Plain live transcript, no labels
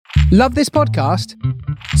Love this podcast?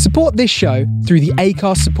 Support this show through the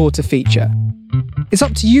Acast supporter feature. It's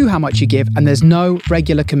up to you how much you give, and there's no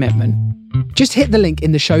regular commitment. Just hit the link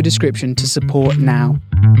in the show description to support now.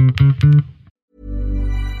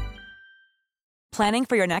 Planning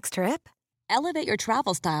for your next trip? Elevate your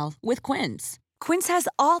travel style with Quince. Quince has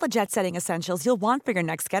all the jet-setting essentials you'll want for your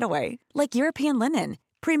next getaway, like European linen,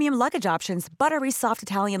 premium luggage options, buttery soft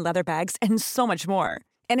Italian leather bags, and so much more.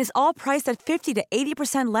 And is all priced at 50 to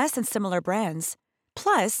 80% less than similar brands.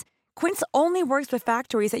 Plus, Quince only works with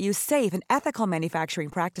factories that use safe and ethical manufacturing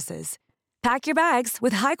practices. Pack your bags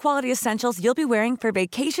with high-quality essentials you'll be wearing for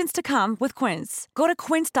vacations to come with Quince. Go to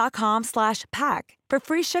quince.com/pack for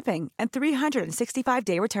free shipping and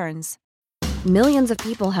 365-day returns. Millions of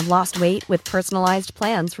people have lost weight with personalized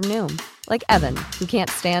plans from Noom. Like Evan, who can't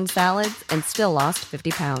stand salads and still lost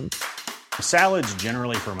 50 pounds. Salads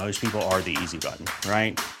generally for most people are the easy button,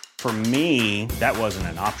 right? For me, that wasn't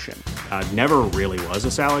an option. I never really was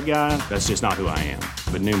a salad guy. That's just not who I am.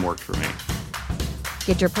 But Noom worked for me.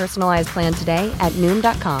 Get your personalized plan today at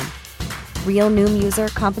Noom.com. Real Noom user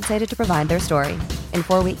compensated to provide their story. In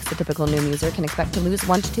 4 weeks, the typical Noom user can expect to lose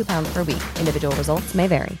 1 to 2 pounds per week. Individual results may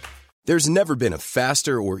vary. There's never been a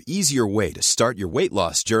faster or easier way to start your weight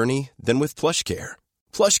loss journey than with PlushCare.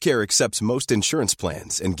 PlushCare accepts most insurance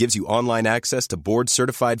plans and gives you online access to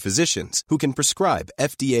board-certified physicians who can prescribe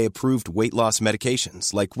FDA-approved weight loss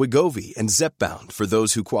medications like Wegovy and Zepbound for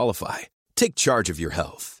those who qualify. Take charge of your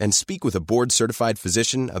health and speak with a board-certified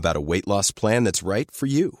physician about a weight loss plan that's right for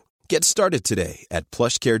you. Get started today at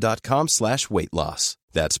plushcare.com/weight-loss.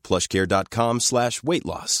 That's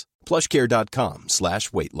plushcare.com/weight-loss.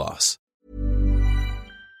 plushcare.com/weight-loss.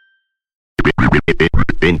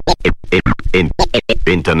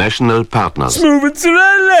 International Partners. Smoove to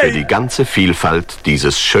LA. Für die ganze Vielfalt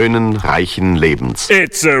dieses schönen, reichen Lebens.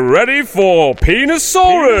 It's ready for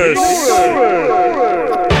Penisaurus.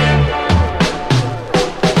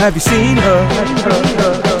 Have you seen her?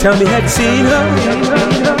 Tell me, have you seen her?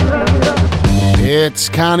 It's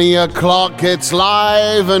Canny O'Clock, it's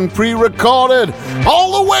live and pre-recorded,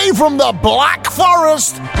 all the way from the Black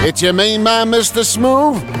Forest. It's your main man, Mr.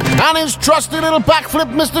 Smoove, and his trusty little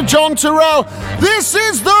backflip, Mr. John Turrell. This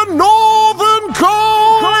is the Northern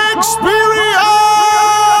Coal Experience!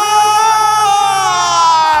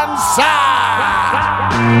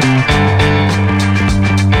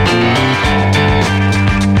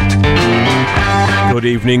 Good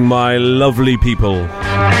evening, my lovely people.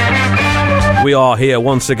 We are here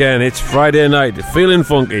once again. It's Friday night, feeling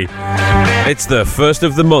funky. It's the first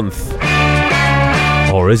of the month.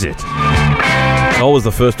 Or is it? It's always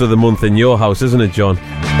the first of the month in your house, isn't it, John?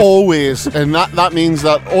 Always, and that means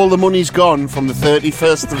that all the money's gone from the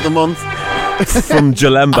 31st of the month. From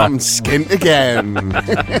Jalemba. I'm skint again.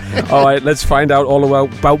 All right, let's find out all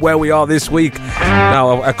about where we are this week.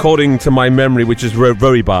 Now, according to my memory, which is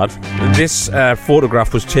very bad, this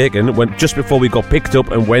photograph was taken just before we got picked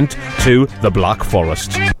up and went to the Black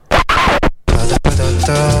Forest.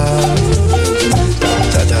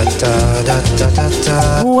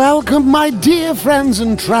 Welcome, my dear friends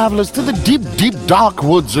and travellers, to the deep, deep, dark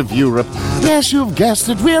woods of Europe. Yes, you've guessed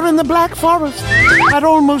it, we're in the Black Forest. At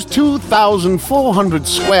almost 2,400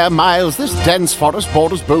 square miles, this dense forest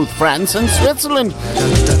borders both France and Switzerland,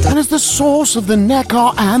 and is the source of the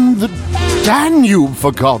Neckar and the Danube,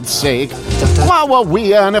 for God's sake. Wow,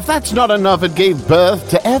 and if that's not enough, it gave birth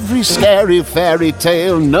to every scary fairy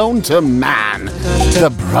tale known to man. The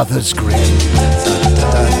Brothers Grimm.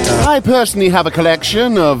 I personally have a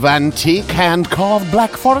collection of antique hand-carved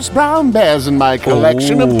Black Forest brown bears in my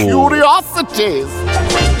collection of curiosities.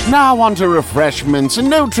 Now on to refreshments, and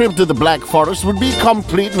no trip to the Black Forest would be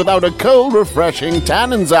complete without a cold, refreshing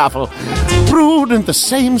Tannenzapfel. Brewed at the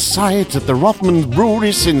same site at the Rothmans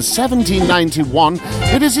Brewery since 1791,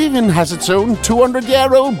 it even has its own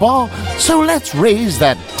 200-year-old bar. So let's raise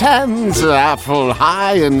that Tannenzapfel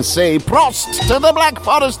high and say Prost to the Black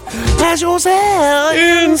Forest as yourself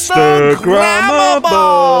Instagrammable.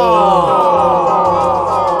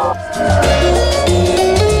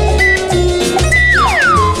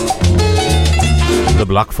 The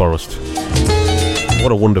Black Forest.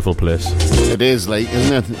 What a wonderful place. It is, like,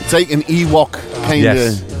 isn't it? It's like an Ewok kind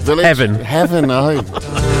of village. Heaven, aye.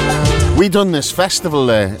 We done this festival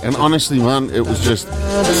there, and honestly, man, it was just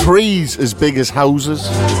trees as big as houses.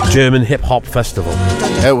 German hip-hop festival.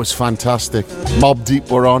 It was fantastic. Mobb Deep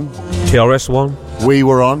were on. TRS won. We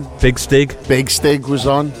were on. Big Stig. Big Stig was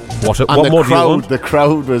on. What more do you want? The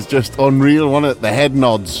crowd was just unreal, wasn't it? The head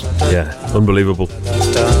nods. Yeah, unbelievable.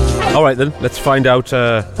 All right, then, let's find out.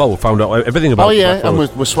 We found out everything about. Oh yeah, and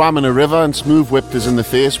we swam in a river, and Smoove whipped us in the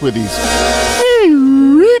face with his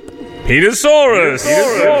Penisaurus.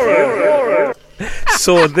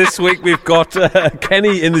 So this week we've got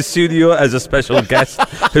Kenny in the studio as a special guest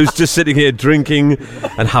who's just sitting here drinking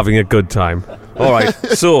and having a good time. All right,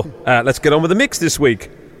 so let's get on with the mix this week,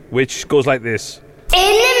 which goes like this.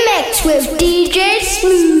 In the mix with DJ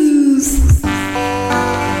Smoove.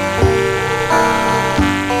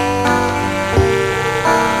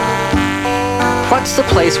 What's the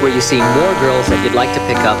place where you see more girls that you'd like to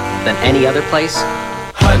pick up than any other place?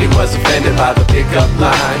 Honey was offended by the pickup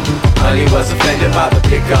line. Honey was offended by the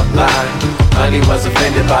pickup line. Honey was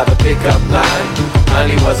offended by the pickup line.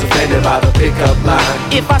 Honey was offended by the pickup line.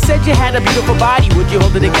 If I said you had a beautiful body, would you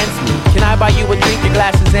hold it against me? Can I buy you a drink? Your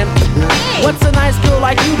glass is empty. What's a nice girl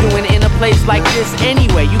like you doing in a place like this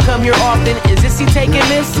anyway? You come here often. Is this you taking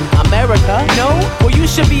this? America? No? Well, you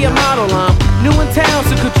should be a model. I'm new in town,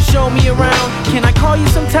 so could you show me around? Can I call you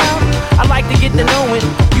sometime? I'd like to get to know it.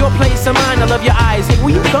 Your place or mine, I love your eyes. Hey,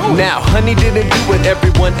 where you going? Now, honey didn't do what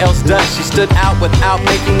everyone else does. She stood out without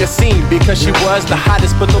making a scene because she was the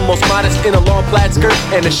hottest but the most modest in a long plaid skirt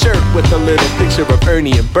and a shirt with a little picture of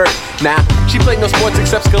Ernie and Bert. Now, she played no sports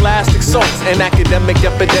except scholastic sorts, an academic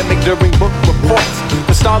epidemic during book reports.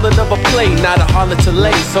 The starlet of a play, not a harlot to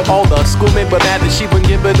lay, so all the schoolmen were mad that she wouldn't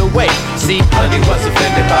give it away. See, honey was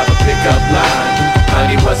offended by the pickup line.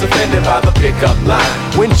 Honey was offended by the pickup line.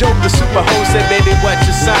 When Joe the super hoe said, baby, what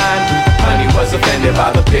you sign? Honey was offended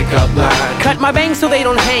by the pickup line. Cut my bangs so they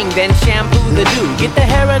don't hang, then shampoo the do. Get the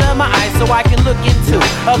hair out of my eyes so I can look into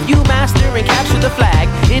a Viewmaster and capture the flag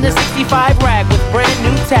in a 65 rag with brand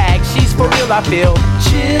new tags. She's for real, I feel.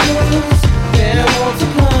 Chills, they're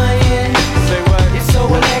multiplying. Say what? It's so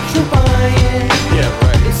electrifying. Yeah,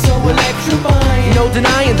 right. It's so electrifying. No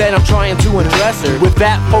denying that I'm trying to undress her. With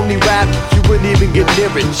that phony rap, you wouldn't even get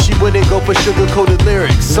near it. She wouldn't go for sugar-coated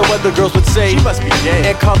lyrics. So other girls would say, she must be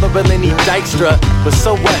gay, and call her Eleni Dykstra. But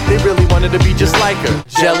so what? They really wanted to be just like her.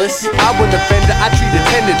 Jealous? I wouldn't offend her. I treat her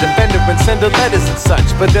tender, defend her, and send her letters and such.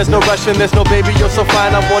 But there's no rush and there's no baby, you're so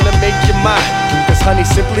fine, I wanna make you mine. Cause honey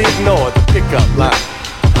simply ignored the pickup line.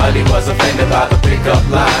 Honey was offended by the pickup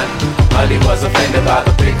line. Honey was offended by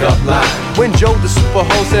the pickup line. When Joe the super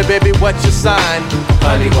hoe said, baby, what you sign?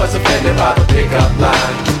 Honey was offended by the pickup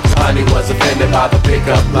line. Honey was offended by the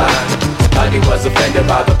pickup line. Honey was offended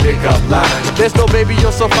by the pickup line. There's no baby,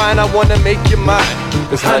 you're so fine, I wanna make you mine.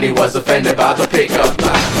 Cause honey was offended by the pickup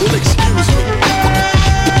line. Well, excuse me.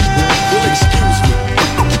 Well, excuse me.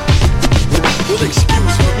 Well, excuse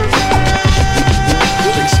me.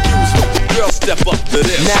 Well, excuse me. Girl, step up to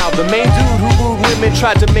this. Now, the main dude who wooed women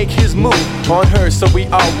tried to make his move on her, so we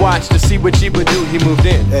all watched to see what she would do. He moved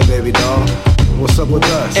in. Hey, baby doll. What's up with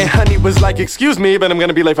us? And honey was like, excuse me, but I'm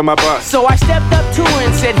gonna be late for my bus. So I stepped up to her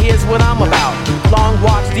and said, here's what I'm about. Long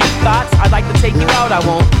walks, deep thoughts, I'd like to take you out. I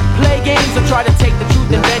won't play games or try to take the truth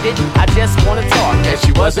and bend it. I just wanna talk, and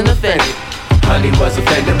she wasn't offended. Honey was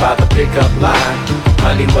offended by the pickup line.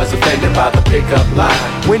 Honey was offended by the pickup line.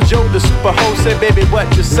 When Joe the super hoe said, baby, what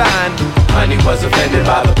you sign? Honey was offended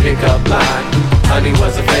by the pickup line. Honey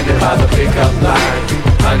was offended by the pickup line.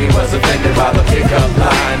 Honey was offended by the pickup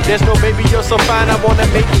line. There's no baby, you're so fine, I wanna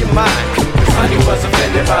make you mine. Cause honey was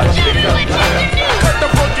offended by the pickup line. Cut the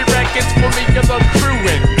funky records for me, cause I'm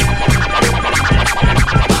crewing.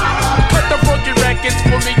 Cut the funky records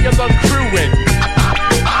for me, cause I'm crewing.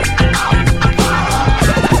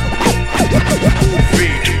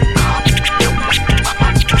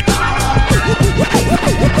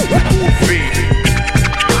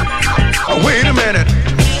 Wait a minute.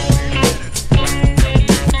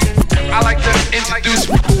 I like to introduce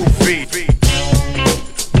Smoove.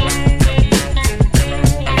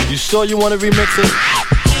 You sure you wanna remix it?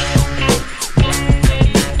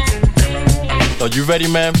 Are you ready,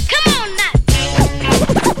 ma'am? Come on now.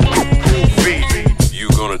 You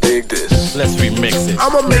gonna dig this? Let's remix it.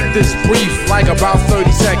 I'ma make this brief, like about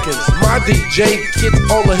 30 seconds. My DJ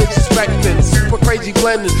gets all the hits expecting, super crazy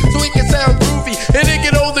blending, so it can sound groovy, and it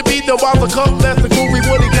can only be the while the cup left the groovy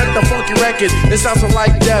when he get the funky record. It sounds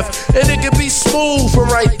like death, and it can be smooth from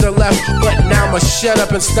right to left. But now I'ma shut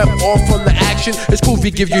up and step off from the action. It's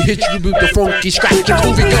groovy, give you hits, you boot the funky scratch.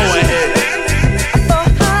 Groovy, go ahead.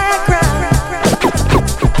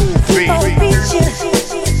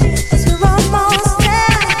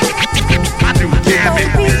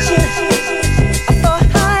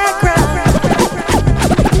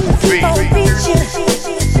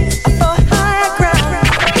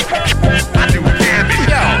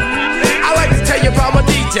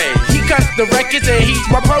 The records and he's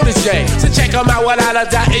my protege, so check him out without a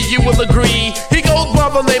doubt and you will agree. He goes by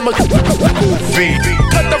the name of Smoove.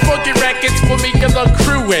 Cut the funky records for me cause I'm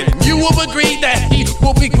crewing. You will agree that he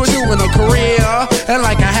will be pursuing a career, and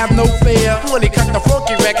like I have no when he cut the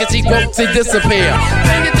funky records, he won't see disappear.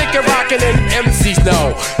 Then you think you're rockin' and MCs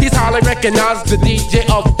know he's highly recognized the DJ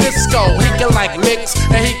of disco. He can like mix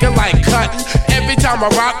and he can like cut. Every time I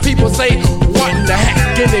rock, people say, what in the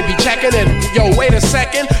heck? Can they be checking? And yo, wait a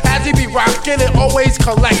second, as he be rocking and always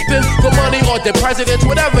collecting the money or the presidents,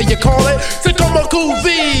 whatever you call it. So come on, Cool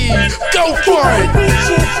V, go for it.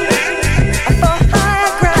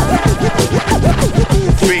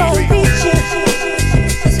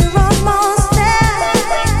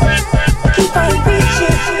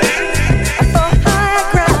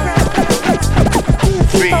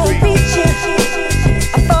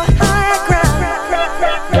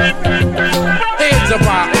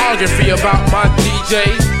 About my DJ,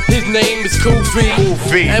 his name is Cool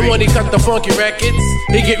V. And when he cut the funky records,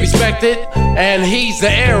 he get respected, and he's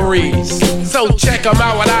the Aries. So check him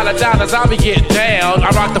out without a doubt as I be getting down. I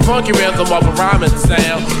rock the funky rhythm of a rhyming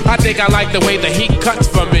sound. I think I like the way that he cuts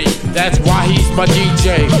for me. That's why he's my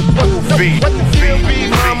DJ. What the feel be,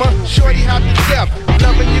 mama? Shorty hot to death.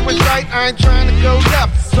 Loving you is right, I ain't trying to go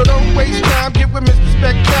left. So don't waste time, get with Mr.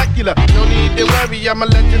 Spectacular. No need to worry, I'm a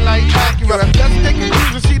legend like Acura. Let's take a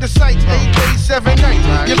cruise and see the sights. 8 days, 7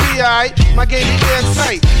 nights. You'll be alright, my game is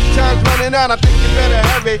airtight. Time's running out, I think you better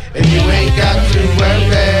hurry. And you ain't got to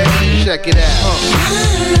worry. Check it out. I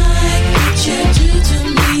like what you do to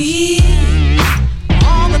me.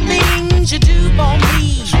 All the things you do for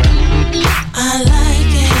me. I like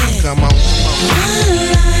it. Come on. I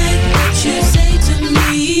like what you say to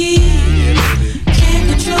me. Can't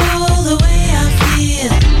control the way I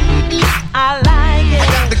feel. I like it. I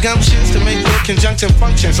got the gumptions to make your conjunction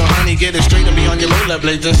function. So honey, get it straight and be on your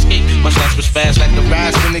rollerblades and skate. My slash was fast like the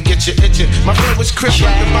rides when they get you itching. My flow was crisp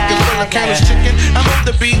like the bucket full of Carol's chicken. I'm off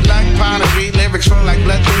the beat like pottery. Lyrics flow like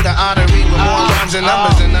blood through the artery. With more rhymes and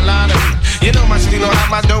numbers in the lottery. You know my stilo, out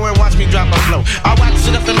my door and watch me drop a flow. I watch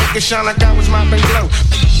it up and make it shine like I was mopping glow.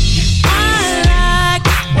 I like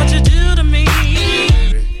what you do to me.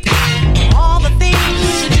 All the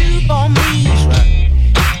things you do for me.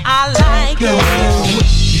 I like it.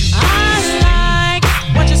 I like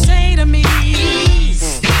what you say to me.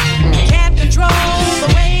 Can't control the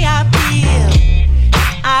way I feel.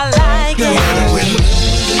 I like it. A little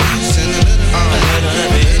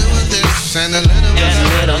of this and a little of this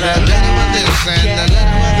and a little of this and a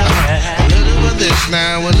little of this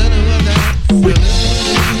now, a little of that. A little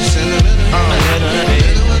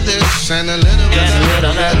of this and a little of this and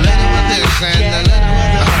a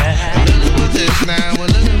little of this now, a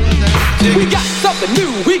little of that. We got something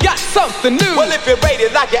new, we got something new. Well, if you rate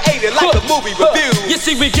it like you ate it, like a movie review. You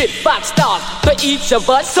see, we get 5 stars for each of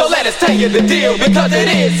us. So let us tell you the deal, because it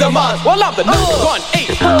is a must. Well, I'm the number 1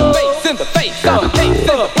 8, face in the face, I'm the case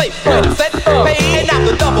in the place, where the set paid. And I'm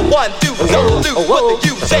the number 1 dude, don't lose what the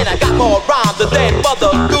you said. I got more rhymes than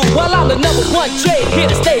mother goose. Well, I'm the number 1 trade, here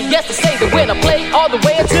to stay, yes to say that when I play all the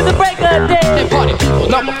way until the break of day. And party people,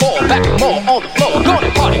 number 4, back more on the floor. Go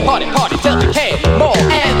to party, party, party, till we can more.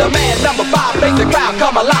 And the man number 5 makes the crowd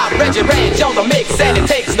come alive. Reggie Ranch on the mix, and it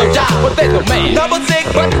takes no job. But there's no man number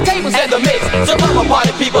 6, but the tables and the mix. So come on,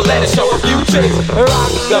 party people, let us show a few tricks.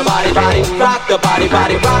 Rock the body, body, rock the body,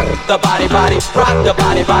 body, rock the body, body, rock the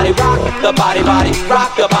body, body, rock the body, body,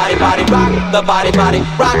 rock the body, body, rock the body, body,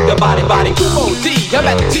 rock the body, body. QOD, I'm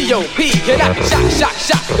at the T.O.P. and I can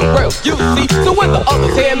shock the world, you see. So when the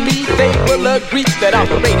others hear me, they will agree that I'm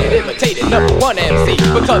the rated, imitated number 1 MC.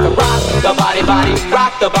 Because I rock the body, body,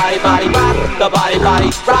 rock the body, body, rock the body, body,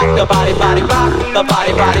 rock the body, body, rock the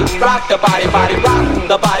body, body, rock the body, body, rock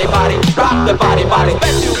the body, body, rock the body, body.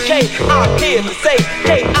 Special K, I'm here to say,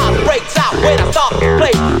 K.I. breaks out when I start to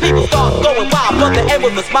play. People start going wild, but the end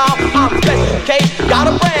with a smile. I'm Special K, got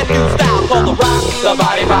a brand new style called the rock the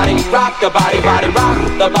body, body, rock the body, body, rock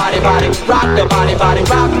the body, body, rock the body, body,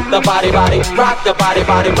 rock the body, body, rock the body,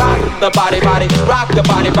 body, rock the body, body, rock the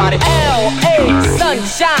body, body. L.A.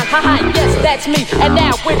 Sunshine, haha, yes, that's me. And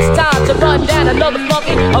now it's time to run down another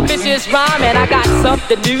funky, a vicious rhyme. And I got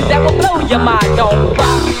something new that will blow your mind. Don't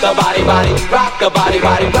rock the body, body, rock the body,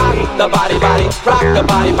 body, rock the body, body, rock the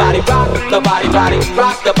body, body, rock the body, body,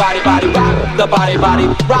 rock the body, body, rock the body, body,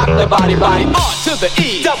 rock the body, body. R to the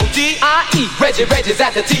E, double D-I-E. Reggie's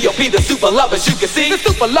at the T.O.P. The super lovers, you can see the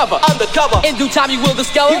super lover undercover. In due time you will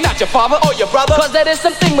discover he's not your father or your brother, cause there is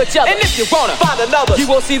something with you. And if you wanna find another, you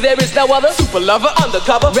will see there is no other super lover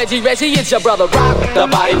undercover. Reggie, it's your brother. Rock the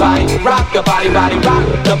body, body, rock the body, body,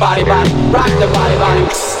 rock the body, body, rock the body, body.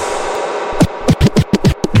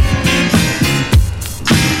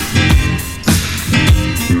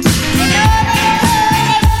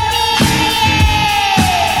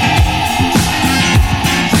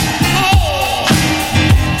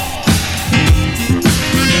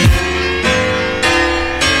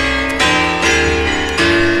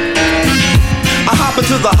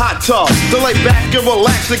 the hot tub. To lay back and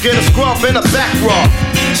relax and get a scrub and a back rub.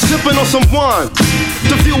 Sipping on some wine.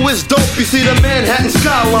 The view is dope, you see the Manhattan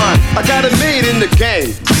skyline. I got it made in the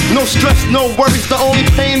game. No stress, no worries, the only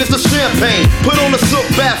pain is the champagne. Put on a silk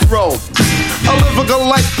bathrobe. I live a good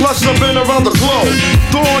life, plus I've been around the globe.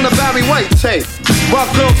 Throw on the Barry White tape. Rock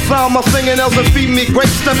girls file my fingernails and feed me great.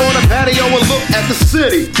 Step on the patio and look at the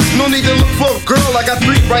city. No need to look for a girl, I got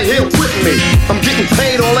 3 right here with me. I'm getting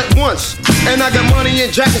paid all at once. And I got money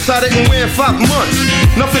in jackets I didn't wear in 5 months.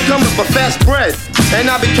 Nothing coming but fast bread. And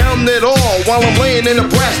I be counting it all while I'm laying in a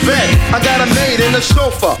brass bed. I got a maid in the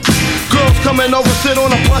sofa. Girls coming over, sit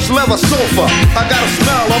on a plush leather sofa. I got a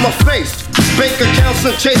smile on my face. Bank accounts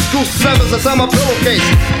and chase goose feathers inside my pillowcase.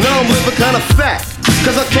 Now I'm living kinda fat,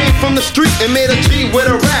 cause I came from the street and made a G with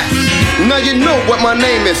a rap. Now you know what my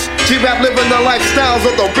name is. G-Rap living the lifestyles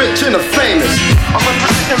of the rich and the famous. I'm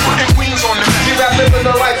representing fucking Queens on the map. G-Rap living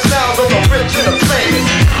the lifestyles of the rich and the famous.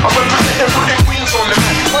 I'm representing fucking Queens on the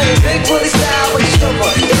map. Playing big bully style with the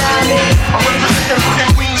stripper, you know what I mean? I'm representing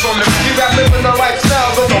fucking Queens on the map. G-Rap living the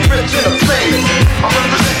lifestyles of the rich and the famous. I'm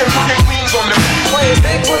representing fucking Queens on the map. Playing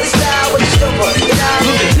big bully style with the stripper, you know what I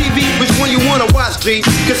mean? Look at TV, which one you wanna watch, G?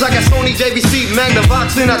 Cause I got Sony, JVC,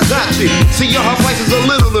 Magnavox, and Hitachi. See, your heart price is a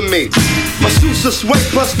little to me. My suits are suede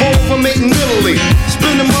plus 4 from made in Italy.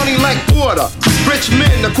 Spending money like water. Rich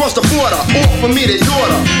men across the border offer me their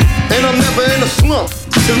daughter. And I'm never in a slump,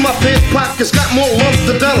 cause my pants pockets got more lumps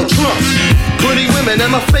than Donald Trump's. Pretty women in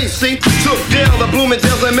my face, see. Took Dale to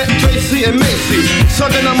Bloomingdale's and met Tracy and Macy's.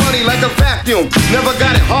 Sucking the money like a vacuum. Never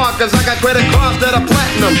got it hard cause I got credit cards that are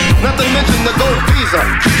platinum. Not to mention the gold visa.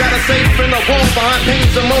 Got a safe in the wall behind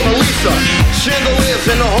paintings of Mona Lisa. Chandeliers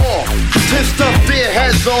in the hall. 10 stuffed deer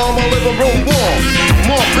heads on my living room wall.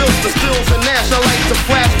 More bills to stills and Nash. I like to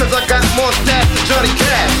flash cause I got more stash than Johnny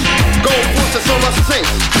Cash. Gold forces on my sinks.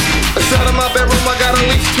 Inside of my bedroom I got at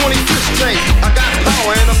least 20 fish tanks. I got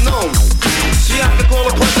power and I'm known. See, I can call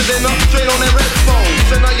a president up straight on that red phone.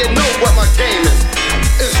 So now you know what my game is.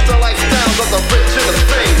 It's the lifestyles of the rich and the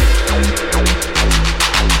famous.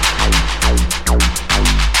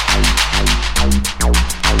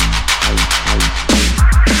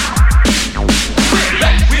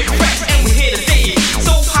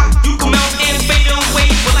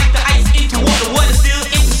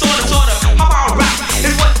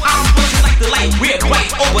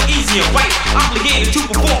 Right, obligated to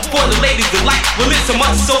perform for the ladies' delight. Well, it's a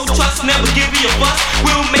must, so trust, never give me a fuss.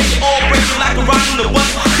 We'll make it all break like a ride on the bus.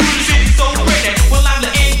 Through the city so pretty, well I'm the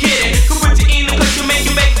end kid. Can put you in the country, make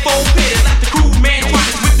you make 4 pitty. Like the crew man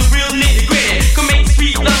twice with the real nitty gritty. Can make the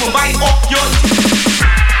sweet love and bite off your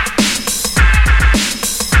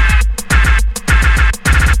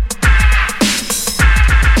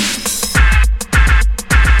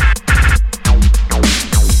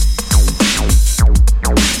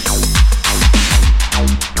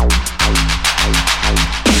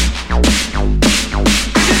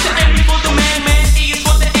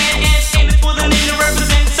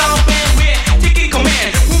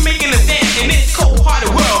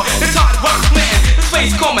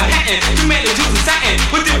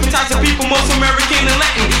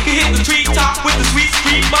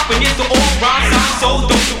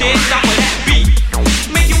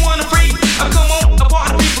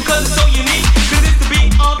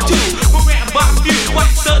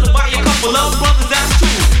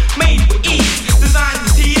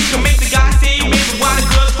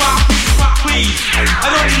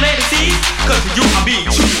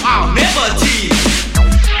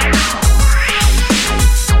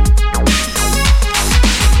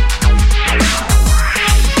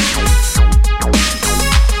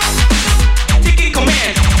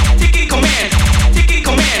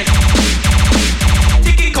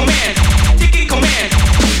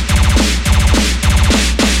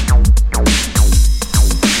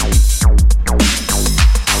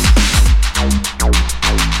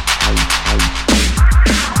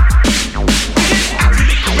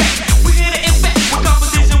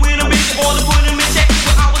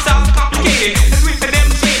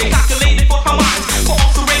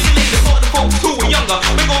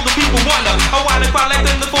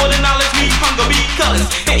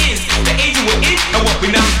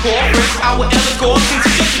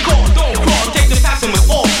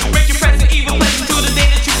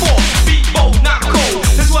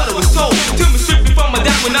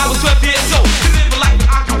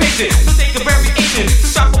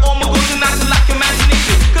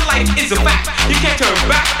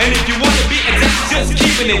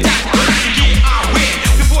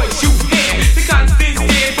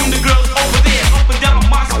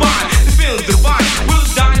Divine, we'll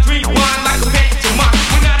dine, drink wine like a pantomime.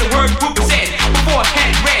 When not a word, group is said before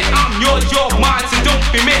hand.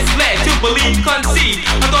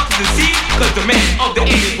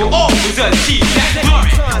 to achieve that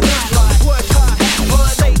glory. Work hard,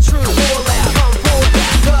 stay true, more loud, come forward,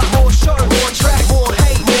 back up, more show, more track, more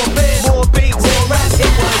hate, more fans, more beats, more raps,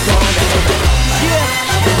 it was on. Yeah,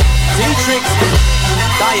 D-Trix,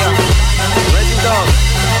 Dyer, Reggie Dog,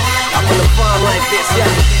 I'm on the farm like this, yeah.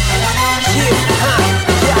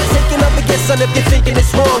 Yeah, taking up against son if you're thinking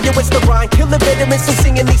it's wrong. Yo, it's the rhyme, killer veterans who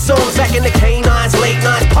singing these songs. Back in the canines, late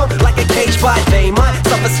nights, pump like a cage fight. They might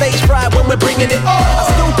suffer stage fright when we're bringing it. I'm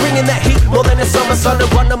still bringing that heat more than the summer sun to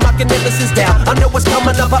run them. I can never sit down. I know what's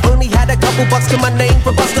coming up. I only had a couple bucks to my name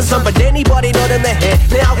for busting some, but anybody not in the head.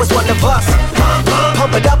 Now I was one of us.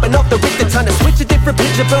 Pump it up and off the Richter, time to switch a different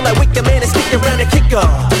picture. Feel like Wicked Man and stick around and kick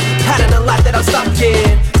off. Pattern of life that I'm stuck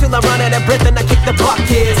in. Till I run out of breath and I kick the bucket.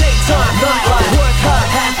 Daytime, nightlife, work hard,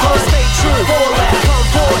 have fun, stay true. More loud, come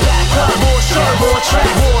forward, back up. More show, more track,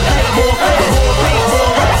 more hate, more fans, more beats,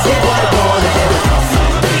 more raps. Hit what I want to hit.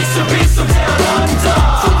 Some beats, some down under.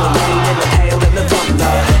 Feel the rain and the hail and the thunder.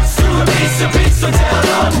 Some beats, some down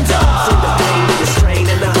under. Feel the pain and the strain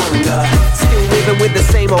and the hunger. Still living with the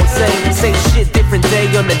same old same shit, different day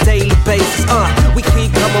on a daily basis. We keep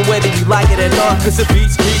coming whether you like it or not. Cause the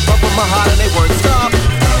beats keep up in my heart and they won't stop.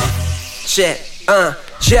 Shit,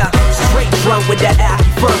 yeah, straight drunk with that Aki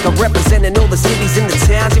funk. I'm representing all the cities and the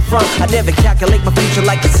towns you're from. I never calculate my future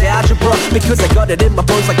like it's algebra, because I got it in my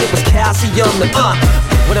bones like it was calcium. And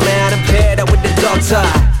when I'm out and paired up with the dog tie,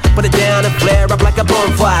 put it down and flare up like a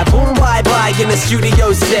bonfire. Boom, bye-bye in the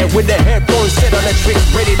studio set with the headphones set on the tricks,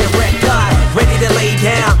 ready to wreck die. Ready to lay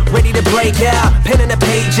down, ready to break out. Pen and a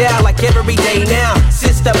page out like every day now.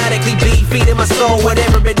 Systematically beat, feeding my soul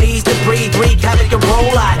whatever it needs to breathe. Wreak havoc and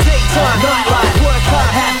roll like daytime, nightlife, work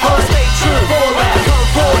hard, have fun, stay true. More loud, come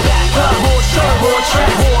forward, back up. More show, more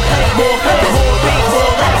track, more hate, more fans, more beats,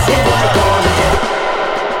 more raps. Hit what I wanna hit.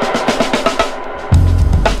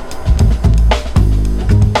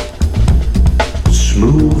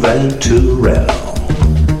 Smoove and Turrell,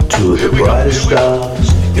 two of the brightest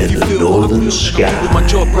stars in the northern sky. With my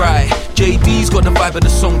job right, JD's got the vibe of the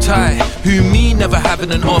song tight. Who me, never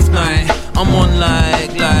having an off night. I'm on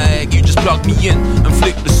like you just plug me in and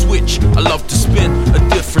flick the switch. I love to spin a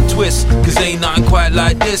different twist, cause ain't nothing quite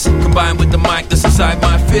like this. Combined with the mic that's inside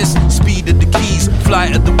my fist. Speed of the keys,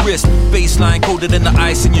 flight of the wrist. Bassline colder than the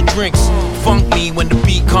ice in your drinks. Funk me when the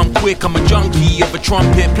beat come quick. I'm a junkie of a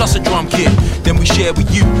trumpet plus a drum kit. Then we share with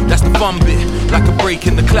you, that's the fun bit. Like a break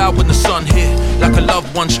in the cloud when the sun hit. Like a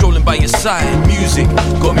loved one strolling by your side. Music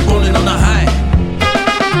got me rolling on a high.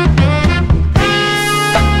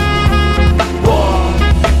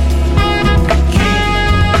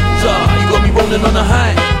 Rolling on the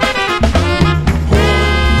high.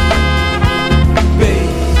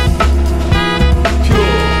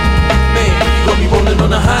 On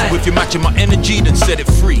the high. So if you're matching my energy, then set it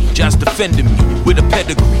free. Just defending me with a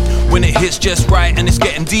pedigree. When it hits just right and it's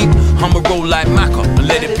getting deep, I'ma roll like Macca and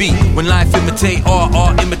let it be. When life imitate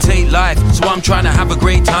art imitate life. So I'm trying to have a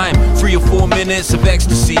great time. 3 or 4 minutes of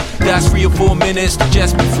ecstasy. That's 3 or 4 minutes to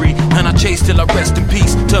just be free. And I chase till I rest in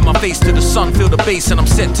peace. Turn my face to the sun, feel the bass, and I'm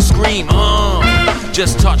set to scream.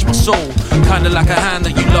 Just touch my soul, kinda like a hand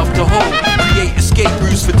that you love to hold. Create escape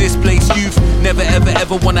routes for displaced youth. Never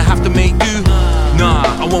ever wanna have to make do. Nah,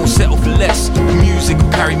 I won't settle for less. The music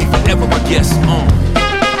will carry me forever, I guess. On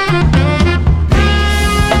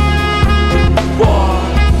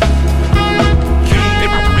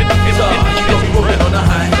the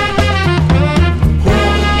high.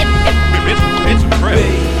 It's a trip.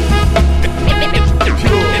 It's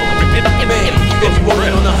pure. Man, you got me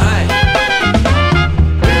rolling on the high.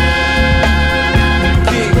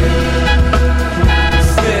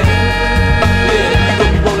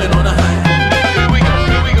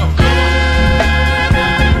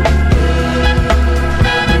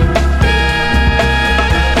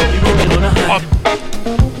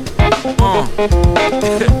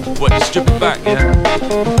 What, just strip it back, yeah?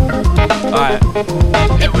 Alright.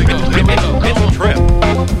 Here we go. It's a trip.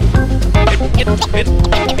 It's a trip.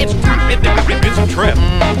 It's a trip.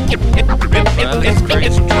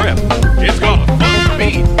 It's got a fun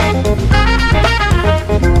beat.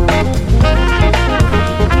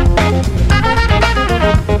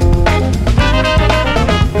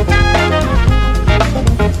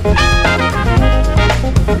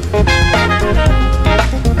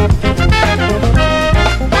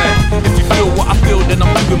 Then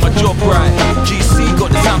I'm doing my job right. GC got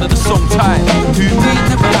the sound of the song tight. Who me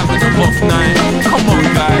never having a off night. Come on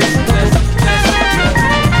guys, let's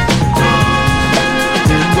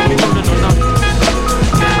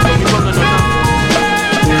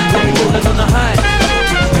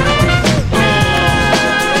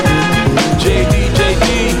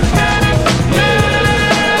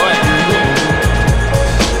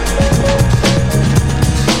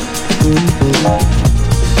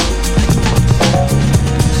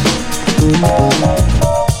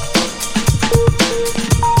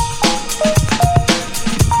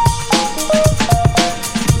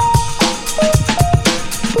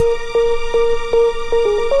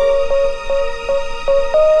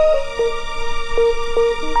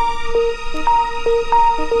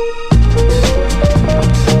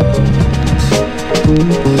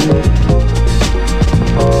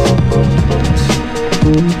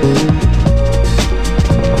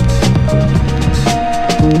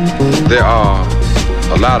There are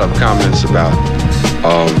a lot of comments about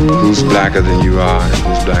who's blacker than you are and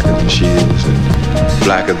who's blacker than she is and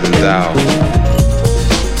blacker than thou.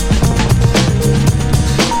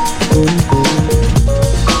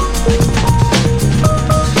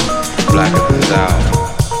 Blacker than thou.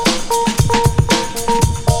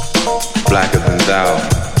 Blacker than thou.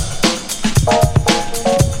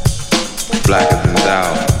 Blacker than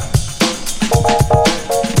thou.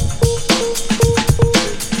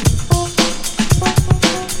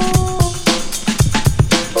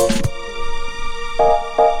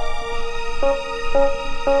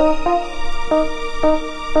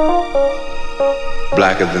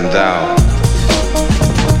 Blacker than thou.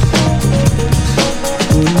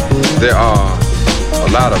 There are a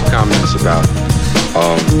lot of comments about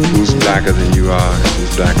who's blacker than you are and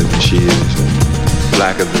who's blacker than she is and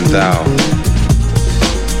blacker than thou.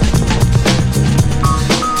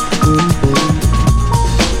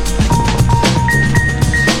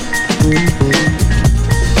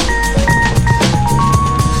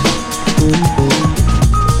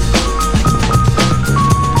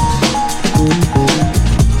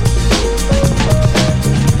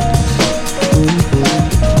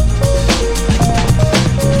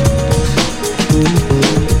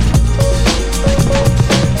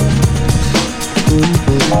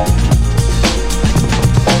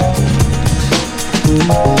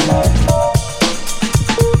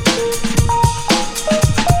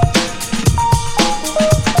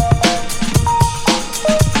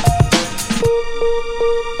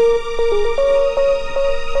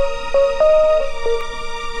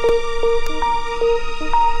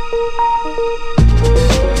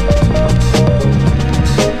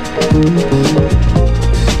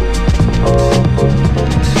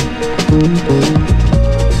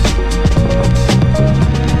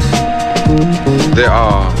 There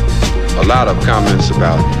are a lot of comments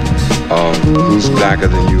about who's blacker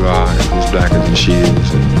than you are and who's blacker than she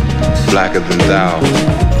is and blacker than thou.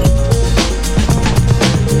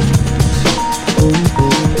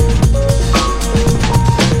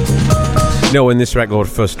 You know, when this record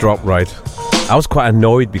first dropped, right, I was quite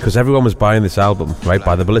annoyed because everyone was buying this album, right,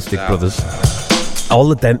 by the Ballistic Brothers. All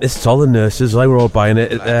the dentists, all the nurses, they were all buying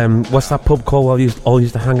it. What's that pub called where we all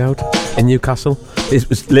used to hang out in Newcastle? It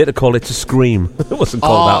was later called It's a Scream. It wasn't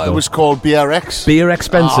called that, though. It was called BRX. Beer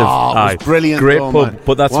Expensive. It was brilliant. Great though, pub, man.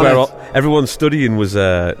 but that's where everyone studying was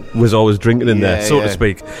always drinking in there, so to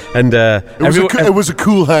speak. And it was a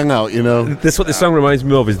cool hangout, you know. This what this song reminds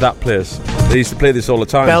me of is that place. They used to play this all the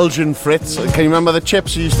time. Belgian Fritz. Can you remember the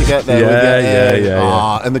chips you used to get there?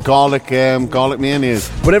 Yeah. And the garlic mayonnaise.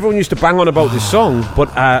 But everyone used to bang on about this song,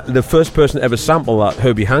 but the first person to ever sample that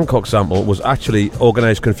Herbie Hancock sample was actually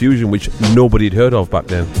Organised Confusion, which nobody had heard of back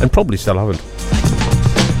then, and probably still haven't.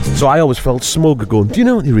 So I always felt smug going, do you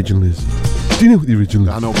know what the original is? Do you know what the original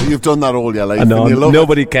is? I know, but you've done that all your life. I know,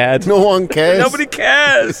 nobody cared. No one cares. Nobody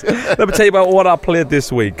cares. Let me tell you about what I played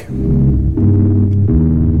this week.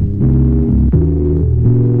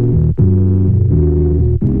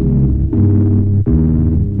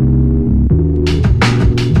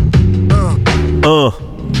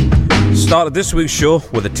 Started this week's show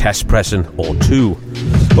with a test pressing or two.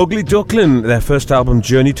 Ugly Duckling, their first album,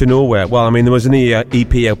 Journey to Nowhere. Well, I mean, there was an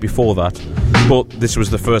EP out before that, but this was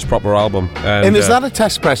the first proper album. And is that a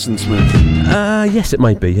test pressing, Smoove? Yes, it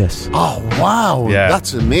might be, yes. Oh, wow. Yeah.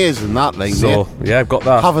 That's amazing, that, like, so, yeah, I've got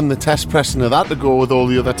that. Having the test pressing of that to go with all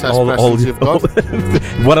the other test pressings you've got.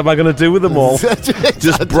 What am I going to do with them all?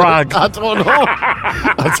 Just brag. I don't know.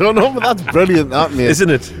 I don't know, but that's brilliant, that, mate. Isn't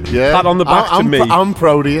it? Yeah. Pat on the back to me. I'm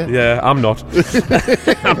proud of you. Yeah, I'm not.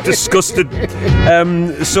 I'm disgusted.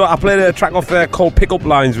 So I played a track off there called Pickup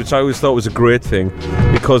Lines, which I always thought was a great thing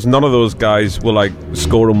because none of those guys were like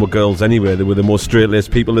scoring with girls anyway. They were the most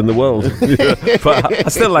straight-laced people in the world. But I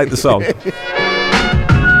still like the song.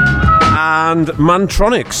 And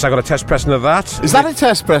Mantronics, I got a test pressing of that. Is that a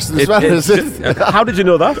test pressing as well? Is it? How did you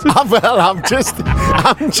know that? Well, I'm just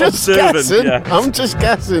guessing. Yeah. I'm just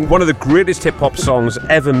guessing. One of the greatest hip-hop songs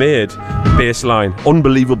ever made, Bassline.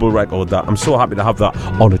 Unbelievable record, that. I'm so happy to have that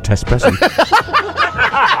on a test pressing.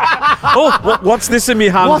 Oh, what's this in my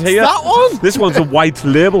hand what's here? That one? This one's a white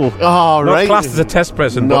label. Oh, not right. classed as a test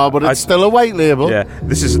pressing. No, but it's still a white label. Yeah,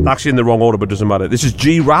 this is actually in the wrong order, but it doesn't matter. This is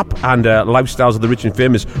G-Rap and Lifestyles of the Rich and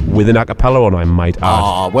Famous with an a cappella on, I might add.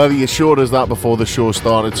 Oh, well, you showed us that before the show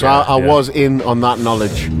started, so I was in on that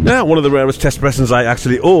knowledge. Yeah, one of the rarest test pressings I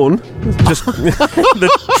actually own. Just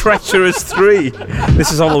the Treacherous 3.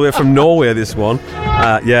 This is all the way from Norway, this one.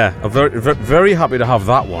 I'm very, very happy to have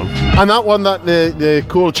that one. And that one, that the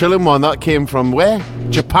Cool Chillin' one, that came from where?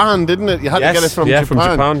 Japan, didn't it? You had to get it from Japan. Yeah, from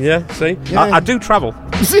Japan, yeah. See? Yeah. I do travel.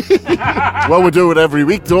 Well, we do it every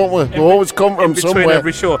week, don't we? We always come from between somewhere.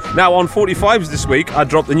 every show. Now, on 45s this week, I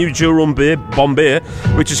dropped the new Jerome Bombay,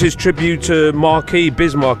 which is his tribute to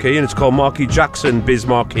Biz Marquis, and it's called Marquis Jackson Biz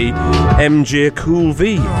Marquis MJ Cool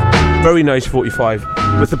V. Very nice 45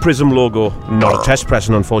 with the Prism logo. Not a test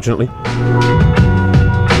pressing, unfortunately.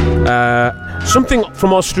 Something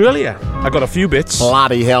from Australia. I got a few bits.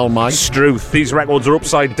 Bloody hell, mate. Struth. These records are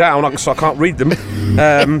upside down, so I can't read them.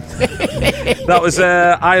 That was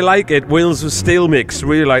I Like It, Wales of Steel Mix.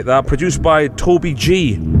 Really like that. Produced by Toby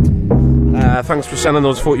G. Thanks for sending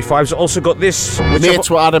those 45s. Also got this.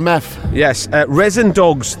 Mates with Adam F. Yes. Resin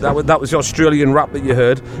Dogs. That was the Australian rap that you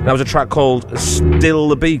heard. That was a track called Still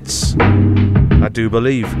the Beats, I do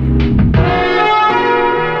believe.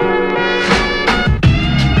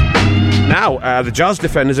 Now, the Jazz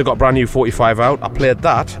Defenders have got a brand new 45 out. I played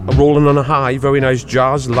that. Rolling on a High. Very nice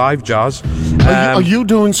jazz, live jazz. Are you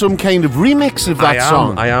doing some kind of remix of that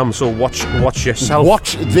song? I am. So watch yourself.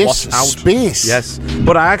 Watch this space. Yes.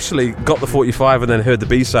 But I actually got the 45 and then heard the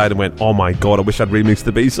B-side and went, oh my God, I wish I'd remixed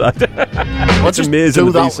the B-side. It's amazing,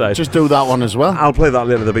 the B-side. Just do that one as well. I'll play that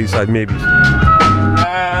later, the B-side, maybe.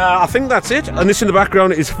 I think that's it. And this in the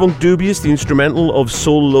background is Funk Dubious, the instrumental of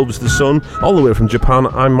Soul Loves the Sun, all the way from Japan,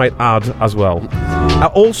 I might add as well. I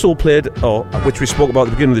also played, which we spoke about at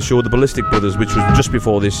the beginning of the show, the Ballistic Brothers, which was just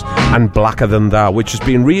before this, and Blacker Than Thou, which has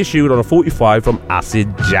been reissued on a 45 from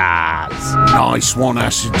Acid Jazz. Nice one,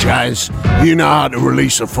 Acid Jazz. You know how to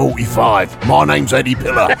release a 45. My name's Eddie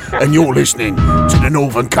Pillar, and you're listening to the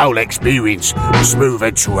Northern Coal Experience with Smoove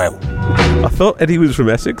and Turrell. I thought Eddie was from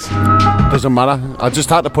Essex. Doesn't matter. I just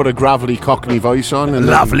had to put a gravelly Cockney voice on. And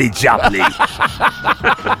Lovely jubbly.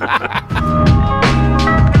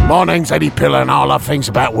 My name's Eddie Pillar, and I love things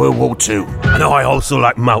about World War II. And I also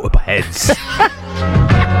like motorheads.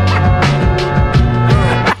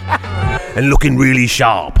 And looking really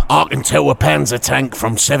sharp. I can tell a Panzer tank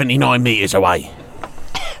from 79 metres away.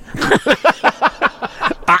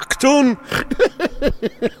 Acton!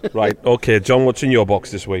 Right, okay, John, what's in your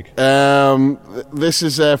box this week? This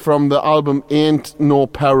is from the album Ain't No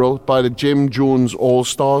Peril by the Jim Jones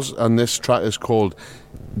All-Stars, and this track is called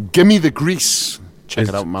Gimme the Grease. Check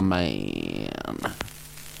it out, my man.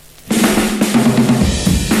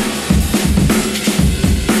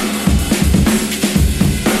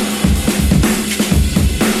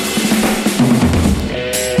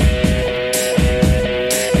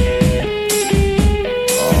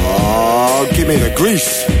 Give me the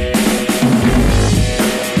grease.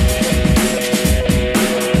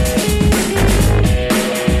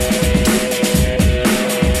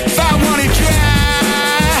 If I want it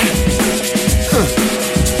dry,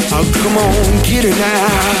 oh, come on, get it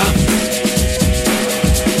now.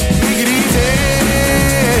 Make it easy.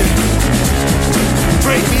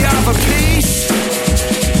 Break me off a piece.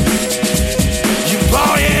 You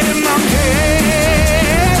bought it in my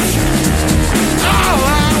case. All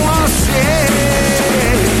I wanna say.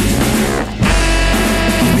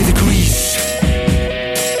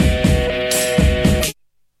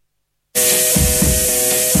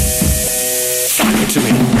 To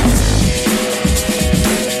me.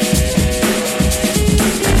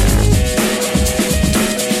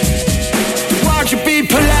 Won't you be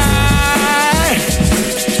polite?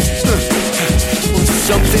 Want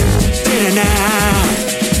something better now?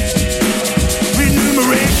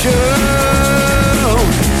 Remuneration.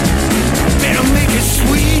 Better make it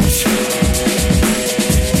sweet.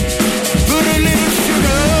 Put a little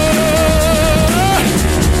sugar.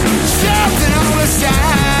 Something on the side.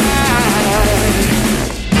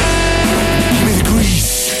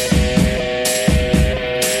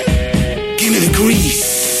 Grease.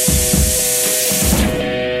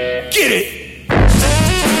 Get it.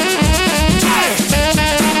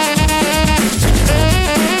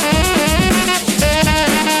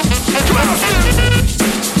 Come on,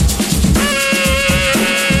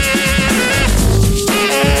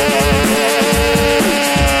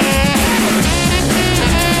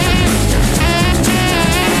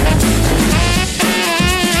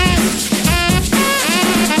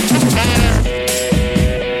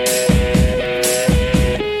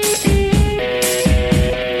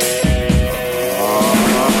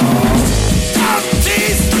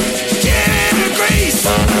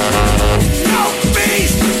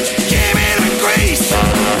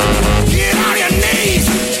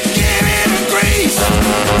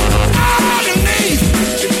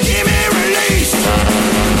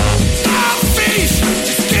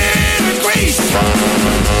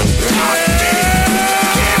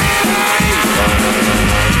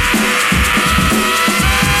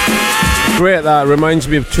 Great, that reminds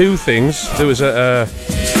me of two things. There was a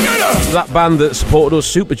That band that supported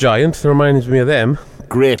us, Supergiant, reminds me of them.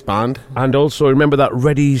 Great band. And also, remember that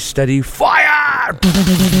Ready, Steady, Fire!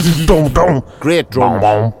 Great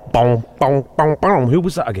drummer. Who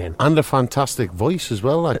was that again? And a fantastic voice as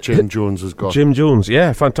well that Jim Jones has got. Jim Jones,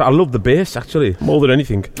 yeah. I love the bass, actually, more than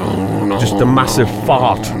anything. Just a massive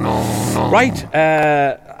fart. Right,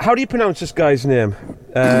 how do you pronounce this guy's name?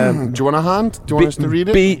 Do you want a hand? Do you want us to read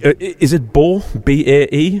it? Is it Bo?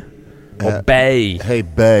 B-A-E? Or Bay? Hey,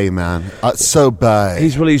 Bay, man. So Bay.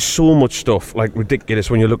 He's released so much stuff, like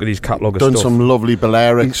ridiculous when you look at his catalogue of stuff. Done some lovely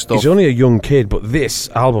Balearic stuff. He's only a young kid, but this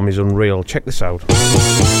album is unreal. Check this out.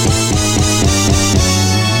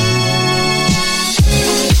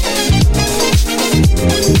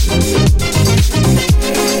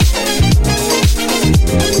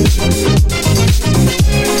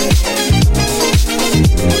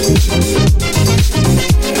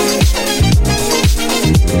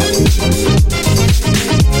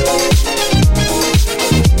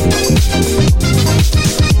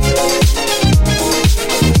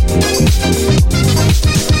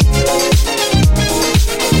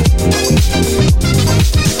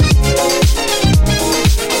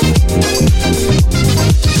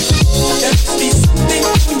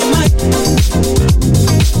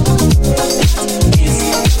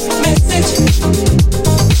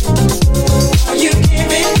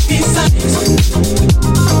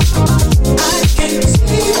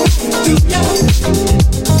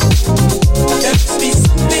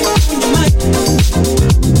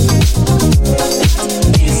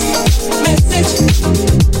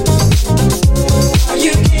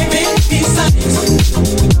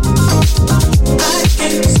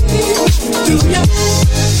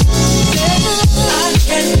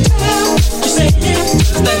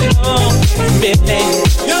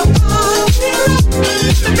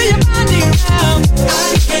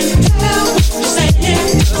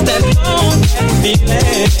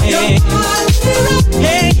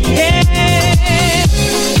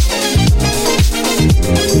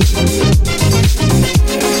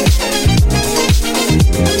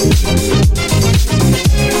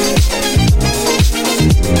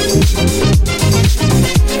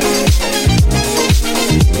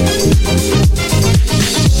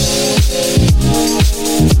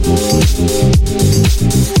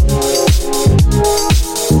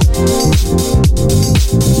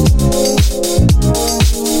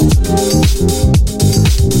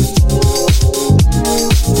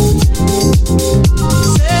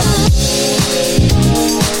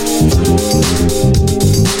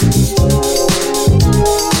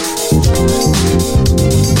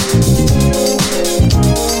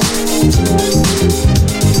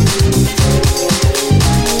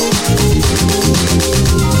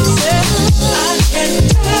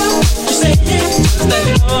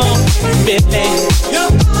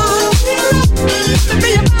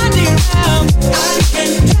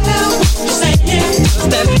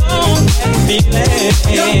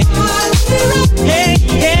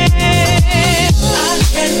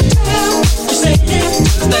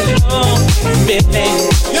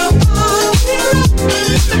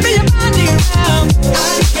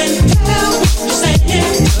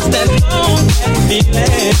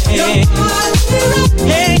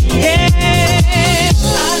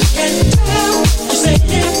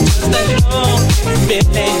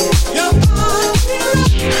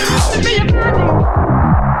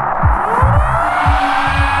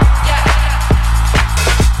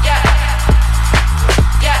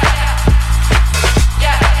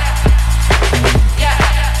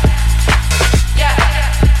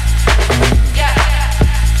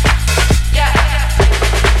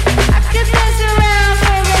 I could mess around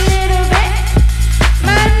for a little bit.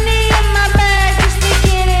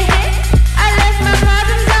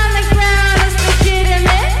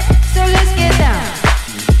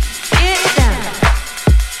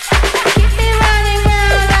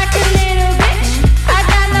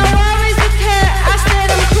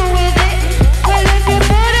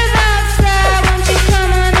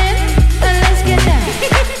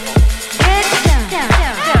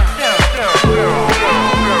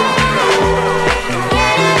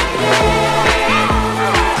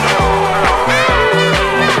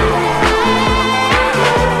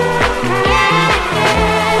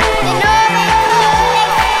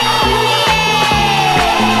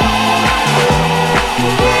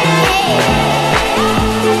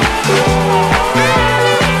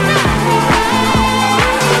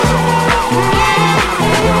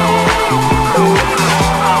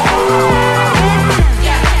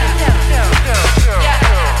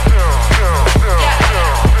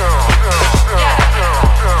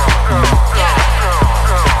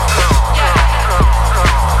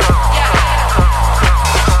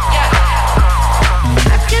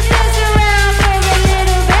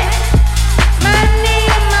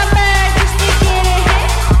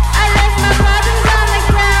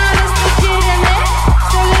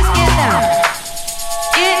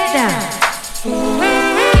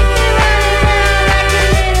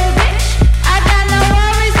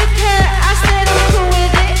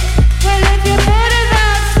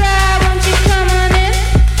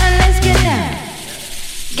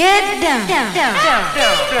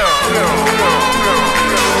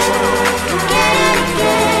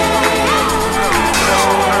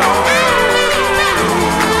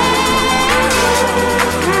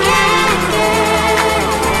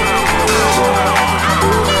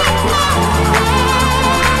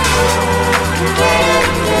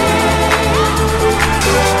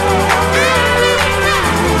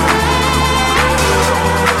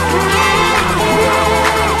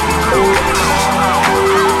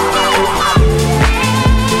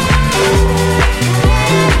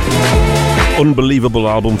 Unbelievable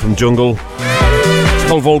album from Jungle. It's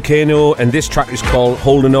called Volcano, and this track is called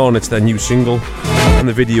Holding On. It's their new single, and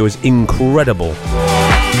the video is incredible.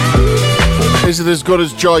 Is it as good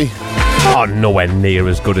as Joy? Oh, nowhere near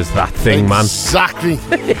as good as that thing, man. Exactly.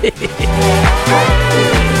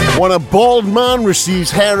 When a bald man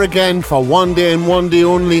receives hair again for one day and one day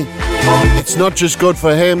only, it's not just good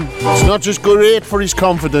for him, it's not just great for his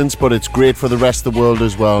confidence, but it's great for the rest of the world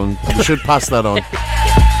as well. And you should pass that on.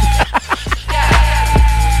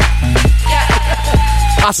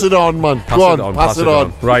 Pass it on, man. Go on, pass it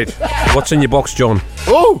on. Right. What's in your box, John?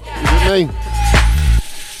 Oh, is it me?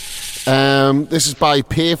 This is by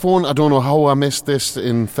Payphone. I don't know how I missed this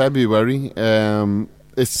in February.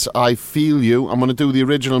 It's I Feel You. I'm going to do the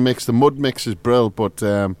original mix. The mud mix is brilliant, but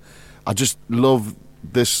I just love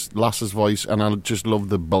this lass's voice, and I just love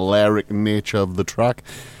the Balearic nature of the track.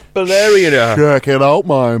 Balearic. Check it out,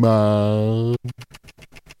 my man.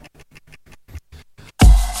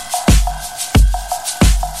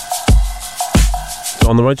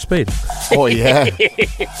 On the right speed. Oh, yeah.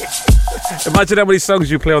 Imagine how many songs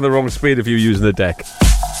you play on the wrong speed if you're using the deck.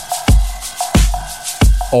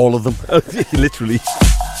 All of them. Literally.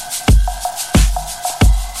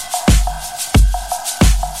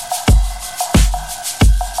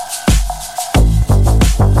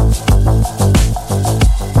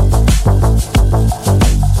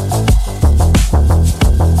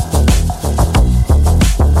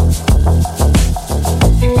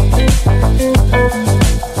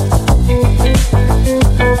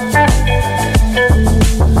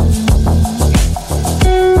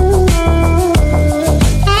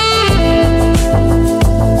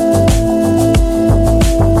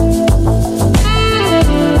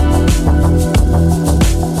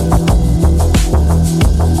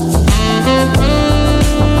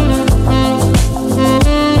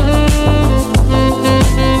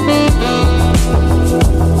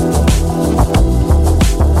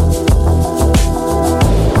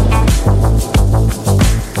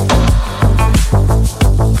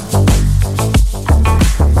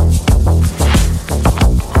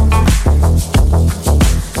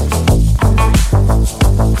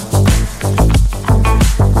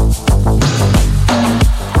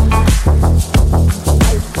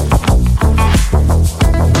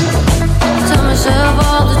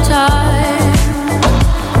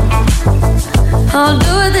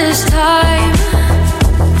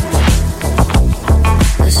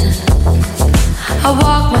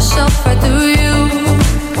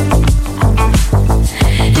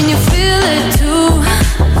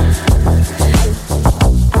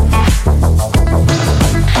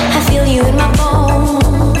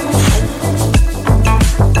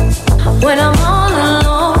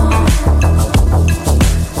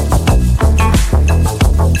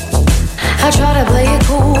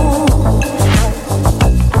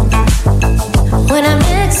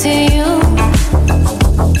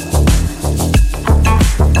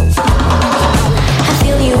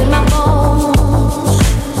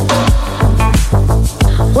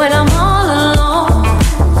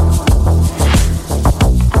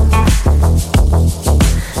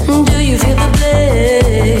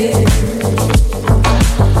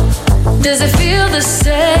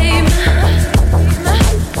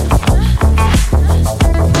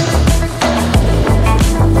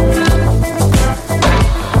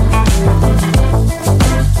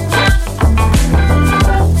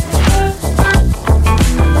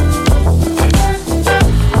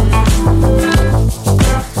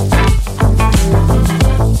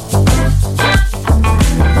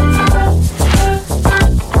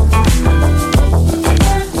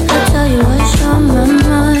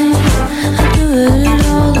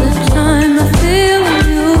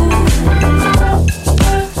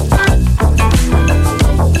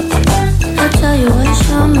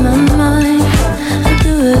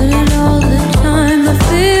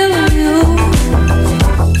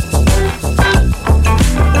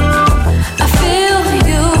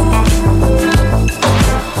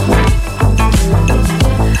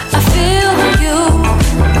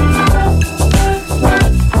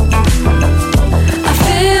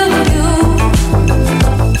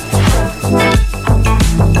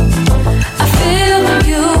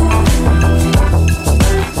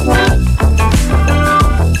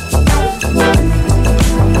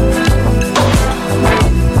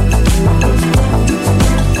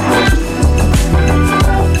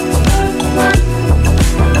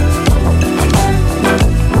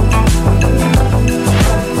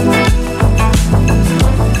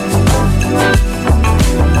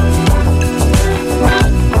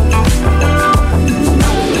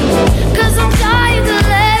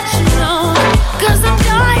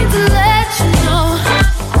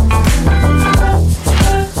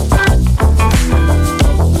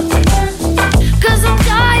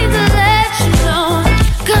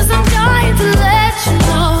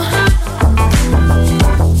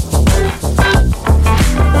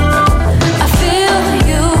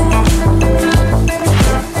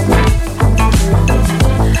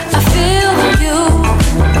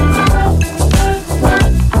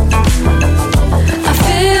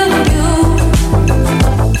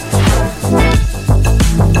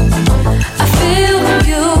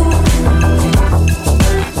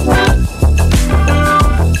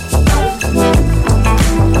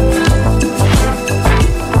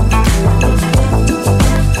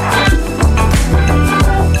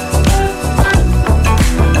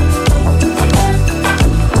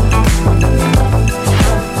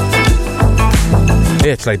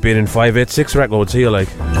 Yeah, it's like being in 586 records here, like.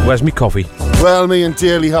 Where's me coffee? Well, me and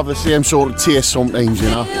Daly have the same sort of taste sometimes, you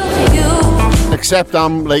know. Except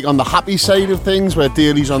I'm like on the happy side of things, where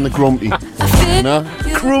Daly's on the grumpy. You know?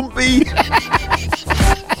 Grumpy!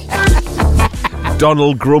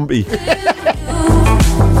 Donald Grumpy.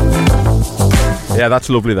 Yeah, that's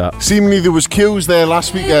lovely, that. Seemingly there was queues there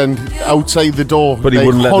last weekend outside the door. But he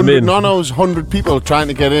wouldn't let them in. No, it was 100 people trying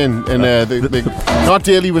to get in. And not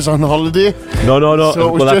Daly was on holiday. No.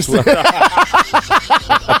 So it was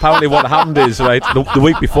Apparently what happened is, right, the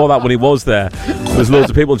week before that when he was there's loads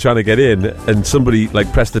of people trying to get in, and somebody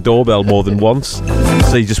like pressed the doorbell more than once,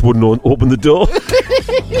 so he just wouldn't open the door.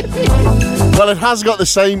 Well, it has got the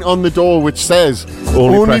sign on the door which says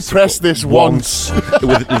only press this once.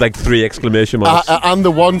 With like 3 exclamation marks. And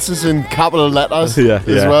the once is in capital letters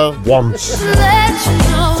as well. Once.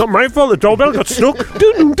 It's not my fault, the doorbell got stuck.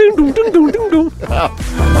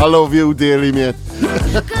 I love you dearly, mate.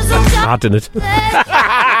 I didn't.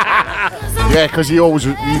 Yeah, because he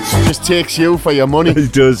just takes you for your money. He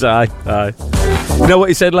does, aye. You know what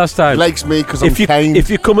he said last time? He likes me because I'm kind. If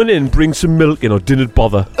you're coming in, bring some milk, didn't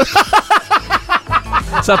bother.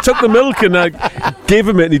 So I took the milk and I gave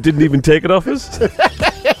him it and he didn't even take it off us.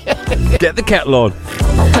 Get the kettle on.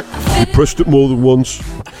 He pressed it more than once.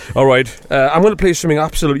 Alright, I'm going to play something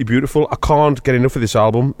absolutely beautiful. I can't get enough of this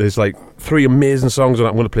album. There's like 3 amazing songs on it.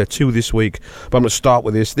 I'm going to play 2 this week, but I'm going to start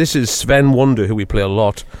with this. This is Sven Wonder, who we play a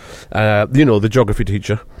lot. The geography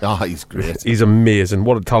teacher. Oh, he's great. He's amazing.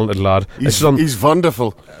 What a talented lad. He's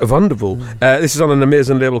wonderful. Wonderful. This is on an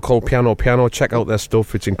amazing label called Piano Piano. Check out their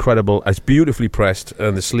stuff. It's incredible. It's beautifully pressed,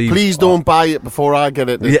 and the sleeves. Please don't buy it before I get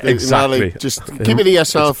it. Yeah, exactly. Just give it to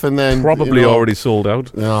yourself, and then probably already sold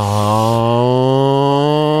out. Oh,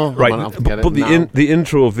 right. But the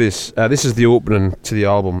intro of this is the opening to the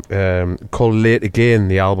album, called Late Again.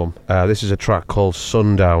 The album. This is a track called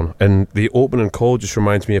Sundown, and the opening chord just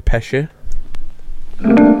reminds me of Pesce.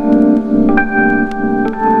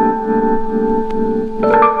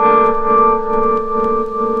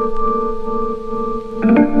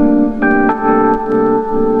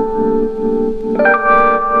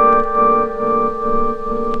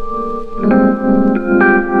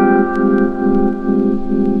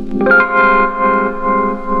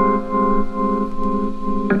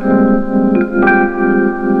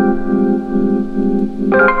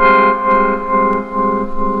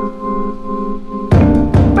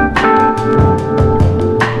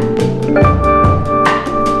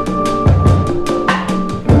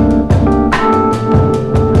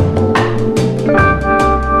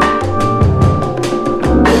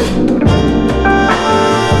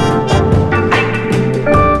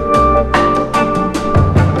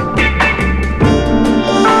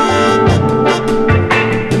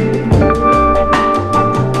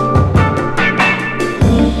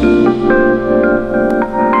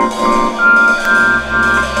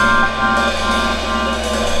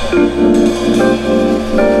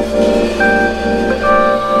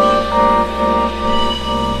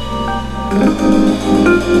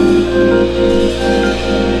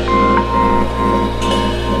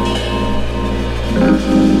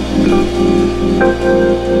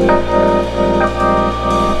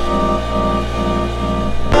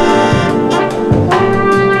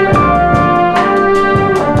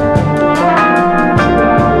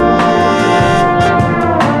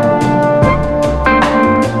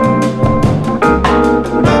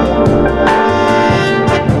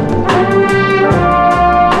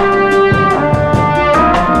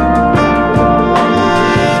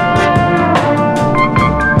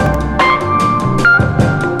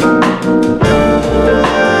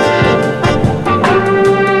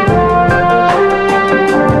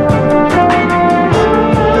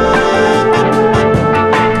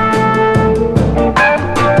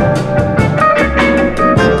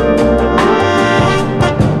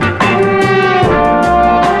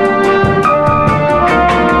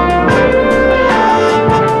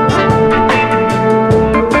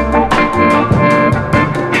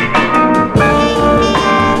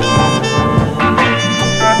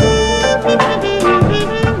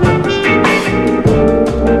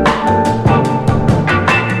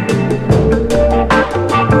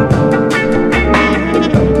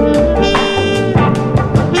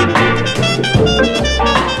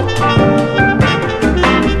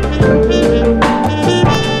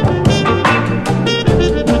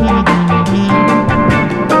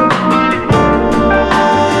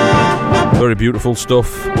 Beautiful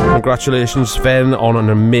stuff. Congratulations, Sven, on an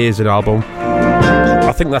amazing album.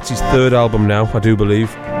 I think that's his 3rd album now, I do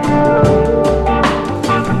believe.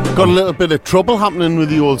 Got a little bit of trouble happening with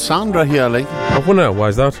the old Sandra here, like. I wonder, why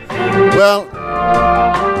is that? Well,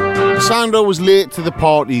 Sandra was late to the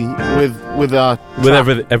party with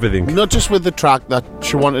everything. Not just with the track that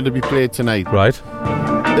she wanted to be played tonight. Right.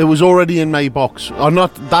 It was already in my box. Or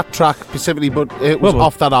not that track specifically, but it was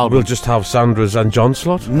off that album. We'll just have Sandra's and John's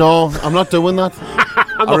slot. No, I'm not doing that.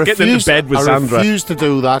 I'm not getting into bed with Sandra. I refuse to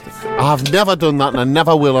do that. I have never done that, and I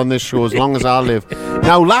never will on this show as long as I live.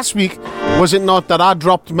 Now, last week, was it not that I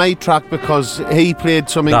dropped my track because he played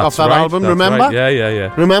something off that album? Remember? Right.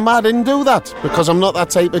 Yeah. Remember, I didn't do that because I'm not that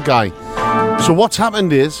type of guy. So what's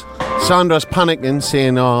happened is Sandra's panicking,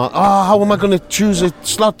 saying, how am I going to choose a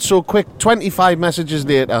slot so quick? 25 messages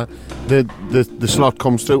later, the slot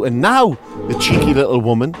comes through, and now the cheeky little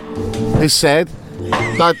woman has said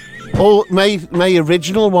that, my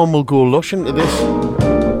original one will go lush into this.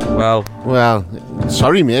 Well,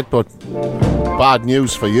 sorry, mate, but bad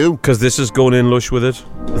news for you. Because this is going in lush with it.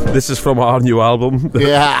 This is from our new album.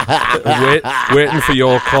 Yeah. Waiting for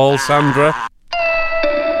your call, Sandra.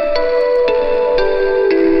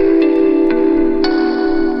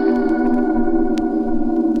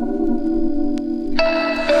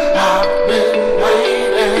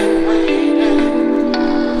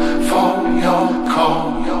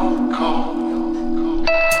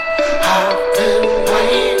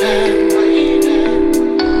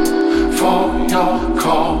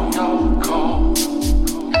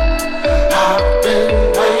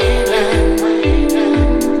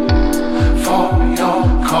 For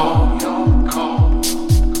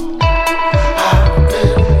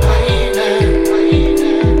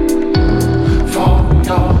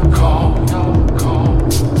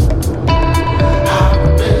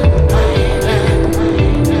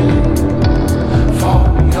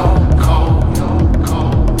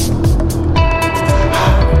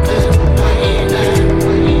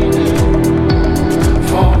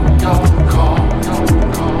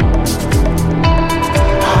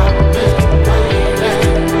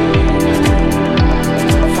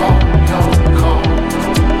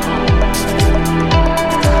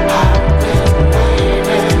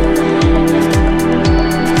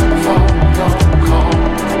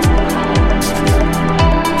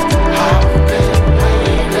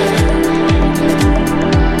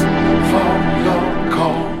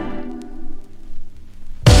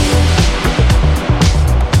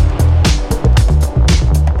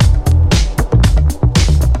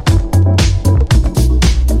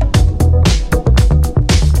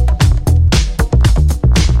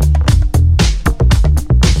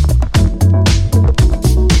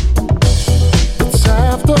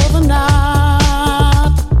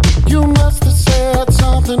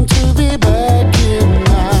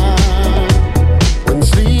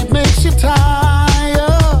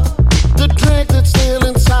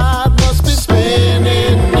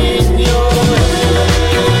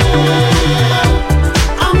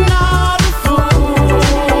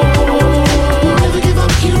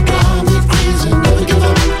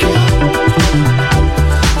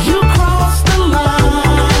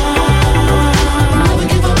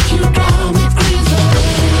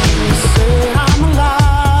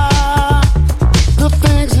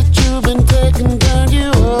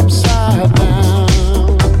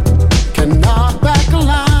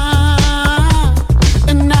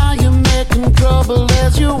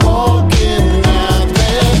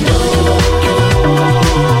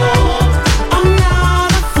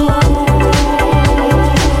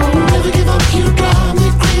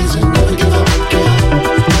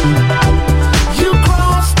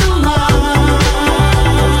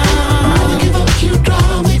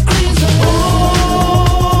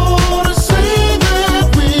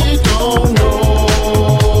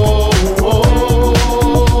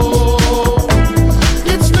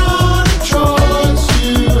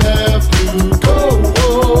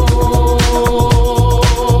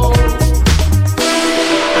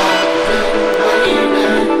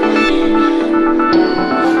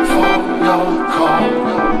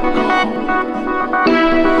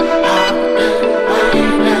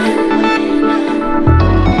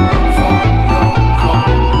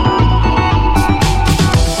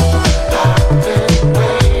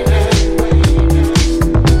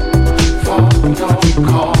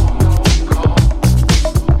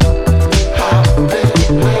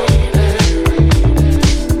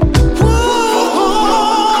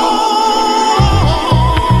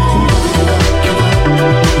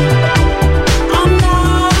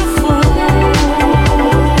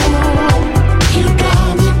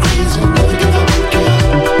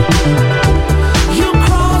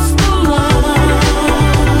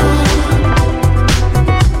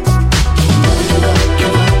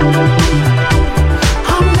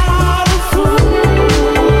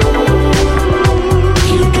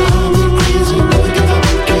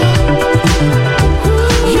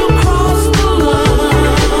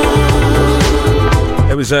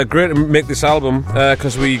was great to make this album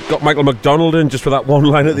because we got Michael McDonald in just for that one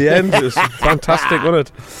line at the end. It was fantastic, wasn't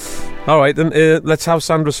it? All right, then let's have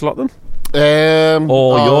Sandra's slot then.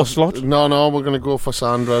 Your slot? No, we're going to go for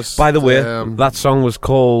Sandra's. By the way, that song was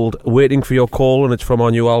called Waiting for Your Call, and it's from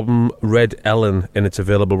our new album Red Ellen, and it's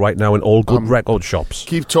available right now in all good record shops.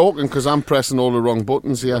 Keep talking, because I'm pressing all the wrong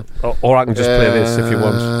buttons here. Or I can just play this if you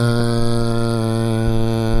want.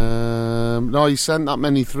 No, he sent that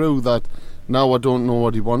many through that now I don't know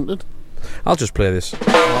what he wanted. I'll just play this.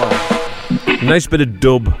 Nice bit of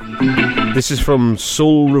dub. This is from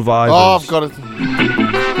Soul Revivers. Oh, I've got it.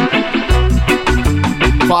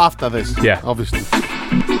 But after this, yeah, obviously.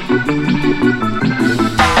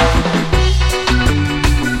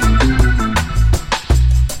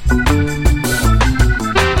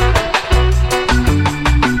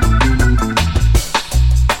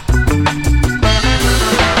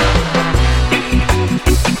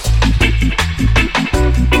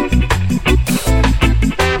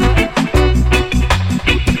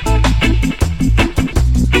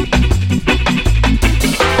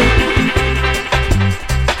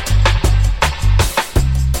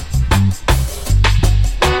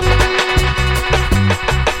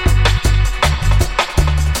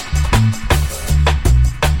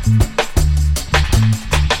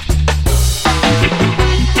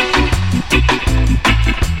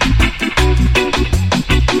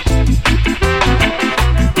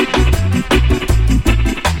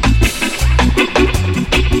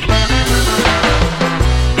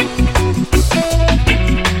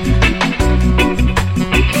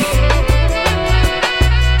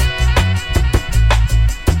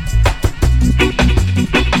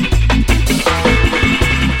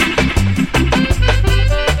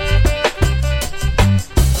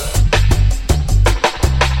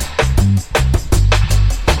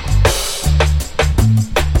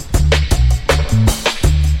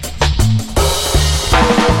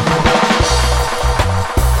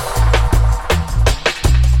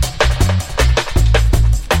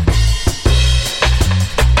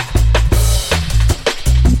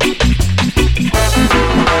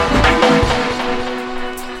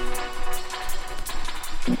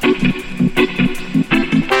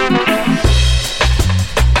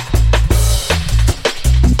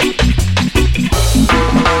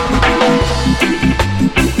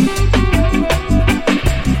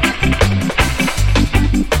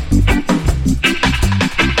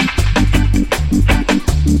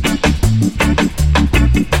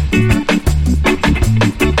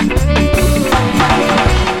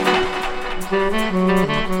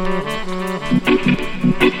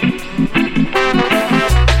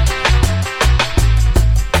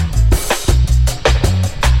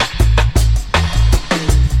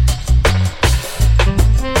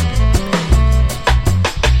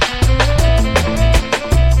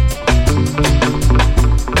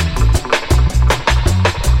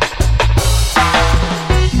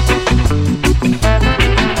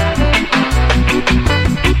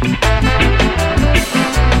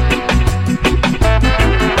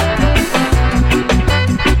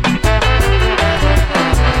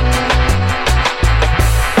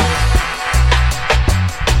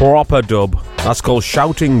 Proper dub. That's called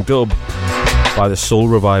Shouting Dub by the Soul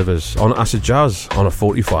Revivers on Acid Jazz on a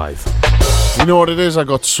 45. You know what it is? I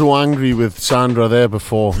got so angry with Sandra there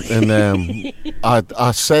before, and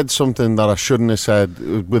I said something that I shouldn't have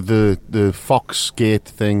said with the Fox Gate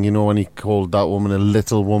thing. You know, when he called that woman a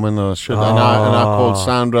little woman, and I called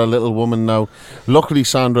Sandra a little woman now. Luckily,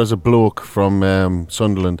 Sandra's a bloke from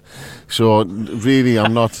Sunderland, so really,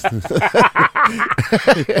 I'm not.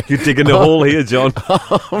 You're digging a hole here, John.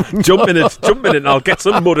 Jump in it, and I'll get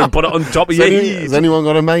some mud and put it on top of your head. Has anyone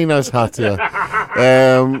got a miner's hat here?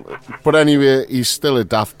 But anyway, he's still a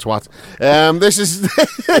daft twat. This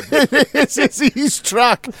is his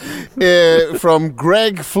track from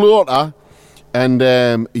Greg Floater and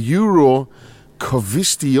Euro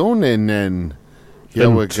Kovistionen. Here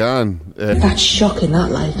we're going. That's shocking,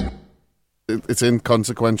 that, like. It's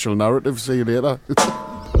inconsequential narrative. See you later.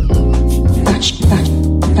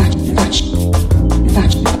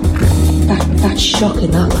 That's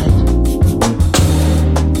shocking, that, like.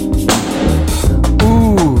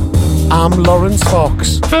 Ooh, I'm Lawrence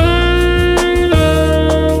Fox.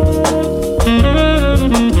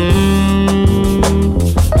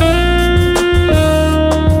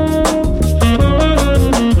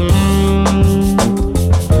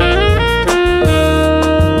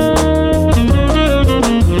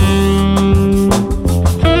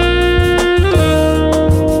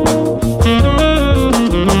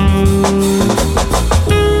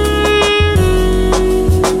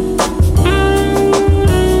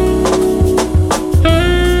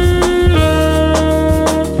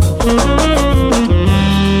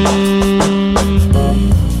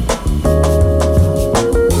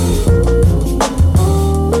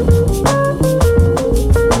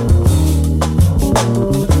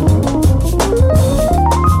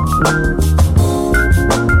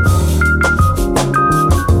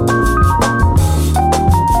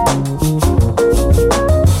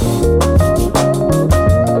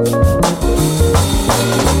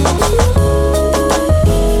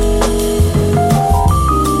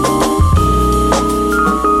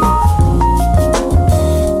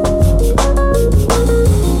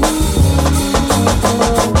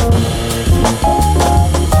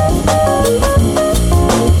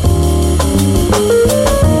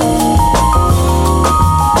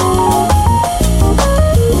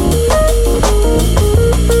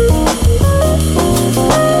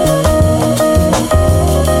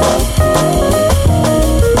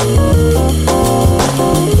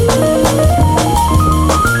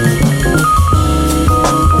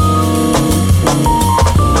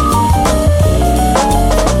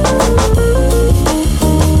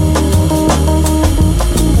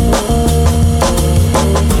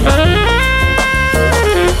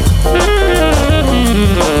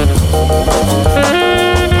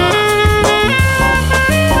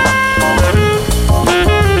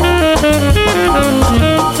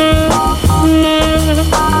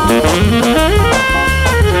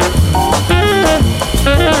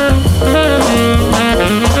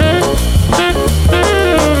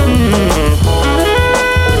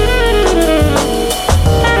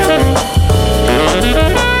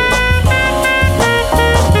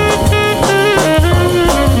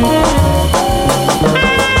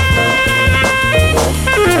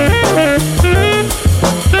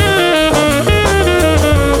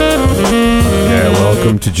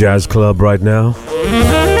 Welcome to Jazz Club right now.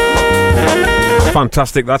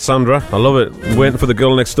 Fantastic, that, Sandra. I love it. Waiting for the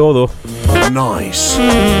girl next door, though. Nice.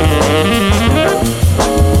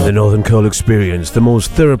 The Northern Coal Experience, the most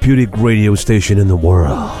therapeutic radio station in the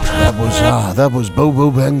world. That was Bobo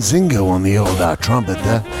Benzingo on the old trumpet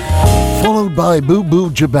there, followed by Boo Boo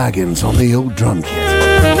Jabaggins on the old drum kit.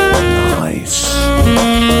 Nice.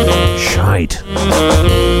 Shite.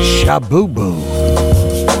 Shaboo-boo.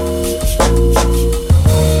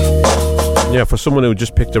 Yeah, for someone who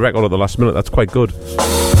just picked a record at the last minute, that's quite good.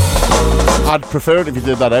 I'd prefer it if you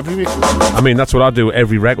did that every week. I mean, that's what I do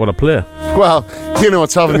every record I play. Well, you know,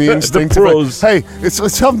 it's having the instinct.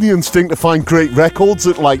 It's having the instinct to find great records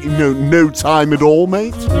at, like, no time at all,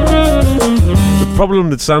 mate. The problem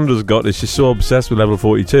that Sandra's got is she's so obsessed with level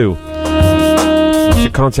 42. She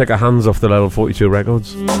can't take her hands off the level 42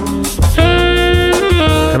 records.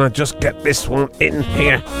 Can I just get this one in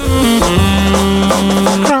here?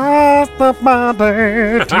 Cross the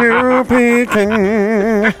body to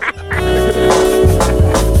Peking.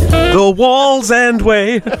 The Walls End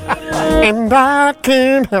Way. And I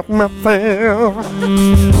can't help myself.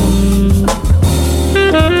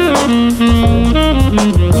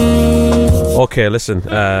 Okay, listen.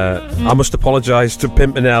 I must apologise to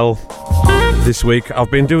Pimpinel this week.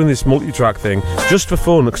 I've been doing this multi-track thing just for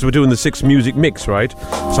fun because we're doing the 6 music mix, right?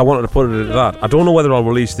 So I wanted to put it at that. I don't know whether I'll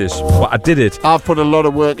release this, but I did it. I've put a lot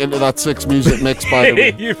of work into that 6 music mix, by the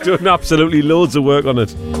way. You've done absolutely loads of work on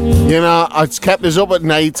it. You know, it's kept us up at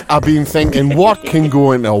night. I've been thinking, what can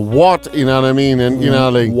go into what? You know what I mean? And, you know,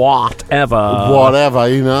 like... Whatever,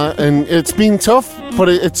 you know? And it's been tough, but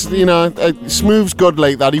it's, you know, Smoove's good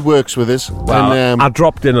like that. He works with us. Well, and, I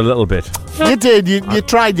dropped in a little bit. You did. You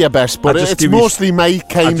tried your best, but it's mostly my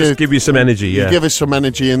kind of... just give you some energy, yeah. You give us some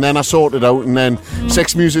energy, and then I sort it out, and then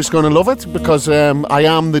 6 Music's going to love it, because I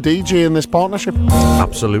am the DJ in this partnership.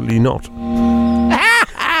 Absolutely not.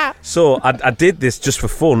 So I did this just for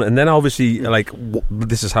fun, and then obviously, like,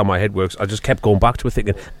 this is how my head works. I just kept going back to it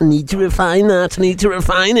thinking, I need to refine that, I need to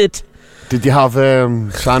refine it. Did you have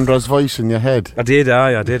Sandra's voice in your head? I did. Shut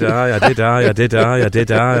up,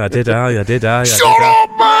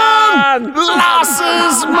 man!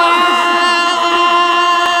 Lasses, man!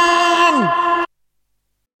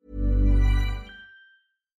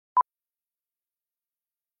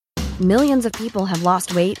 Millions of people have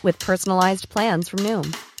lost weight with personalized plans from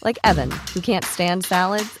Noom. Like Evan, who can't stand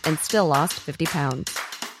salads and still lost 50 pounds.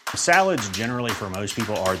 Salads generally for most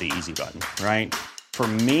people are the easy button, right? For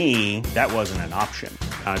me, that wasn't an option.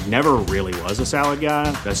 I never really was a salad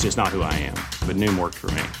guy. That's just not who I am. But Noom worked for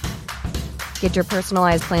me. Get your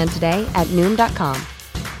personalized plan today at Noom.com.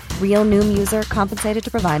 Real Noom user compensated to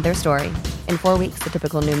provide their story. In 4 weeks, the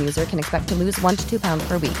typical Noom user can expect to lose 1 to 2 pounds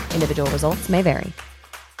per week. Individual results may vary.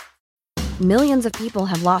 Millions of people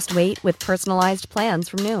have lost weight with personalized plans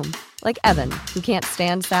from Noom. Like Evan, who can't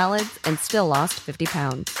stand salads and still lost 50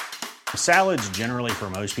 pounds. Salads generally for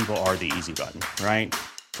most people are the easy button, right?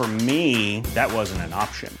 For me, that wasn't an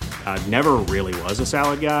option. I never really was a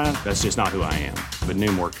salad guy. That's just not who I am. But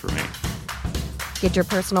Noom worked for me. Get your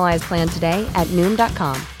personalized plan today at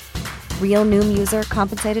Noom.com. Real Noom user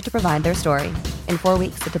compensated to provide their story. In 4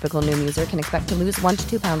 weeks, the typical Noom user can expect to lose 1 to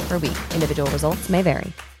 2 pounds per week. Individual results may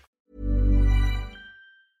vary.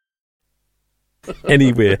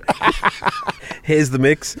 Anyway, here's the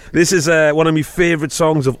mix. This is one of my favourite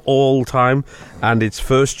songs of all time, and it's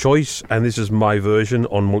First Choice, and this is my version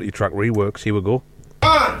on Multitrack Reworks. Here we go.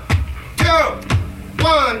 1, 2,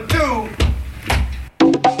 1, 2.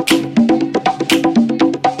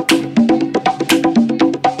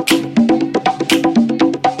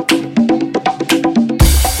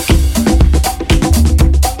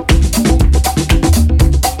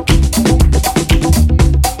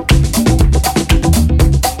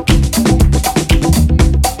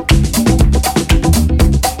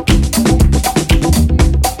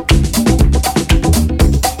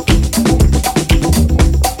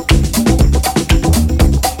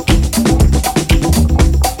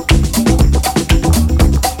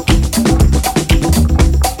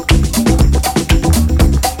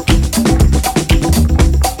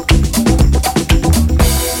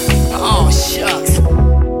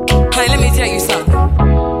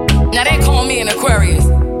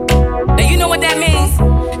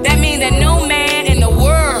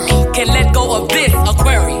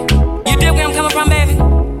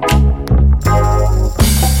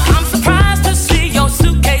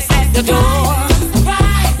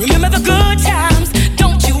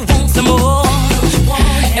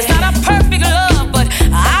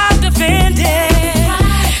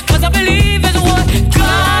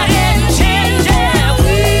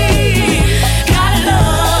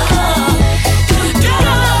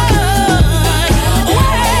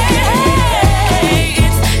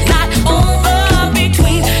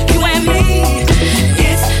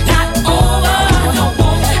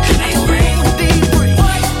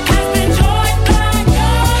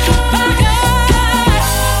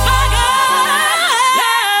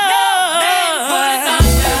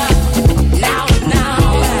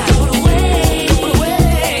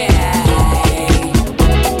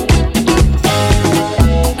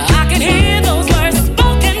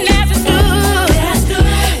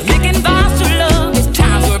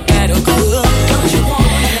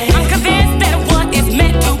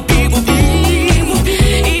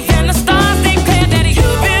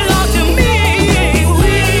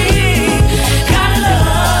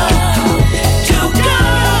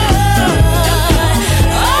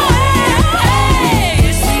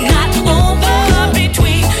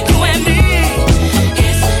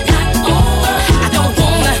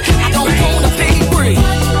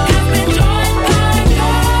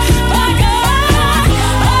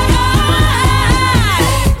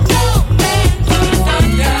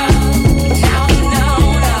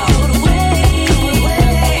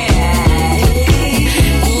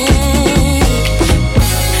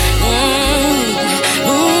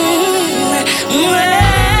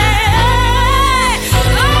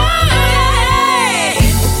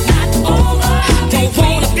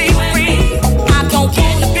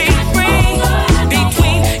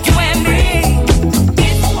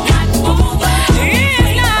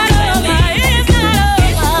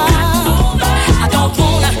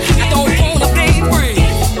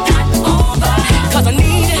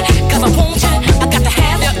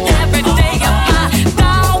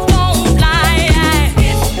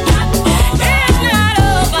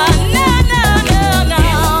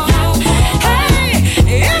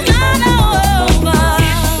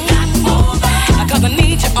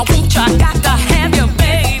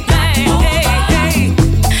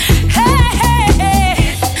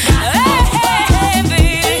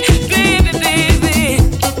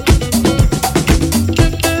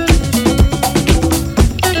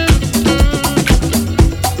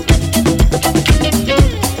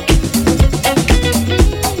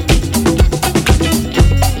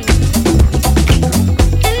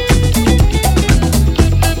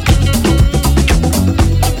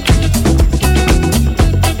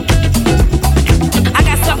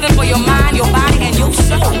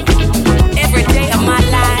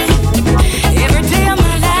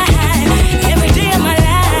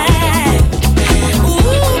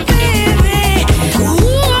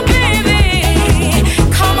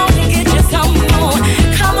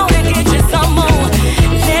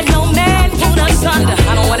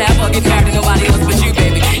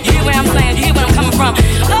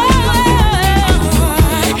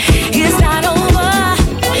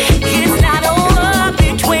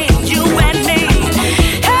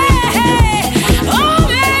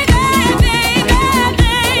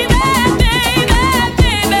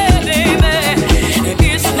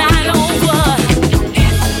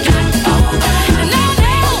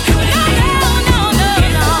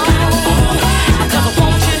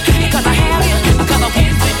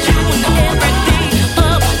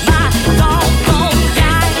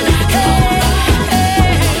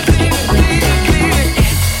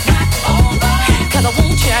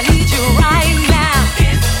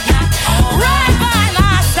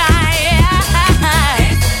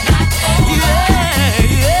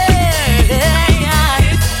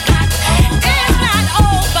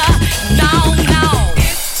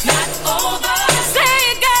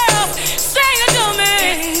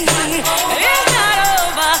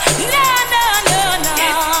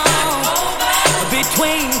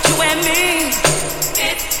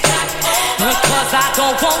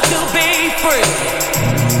 don't want to be free.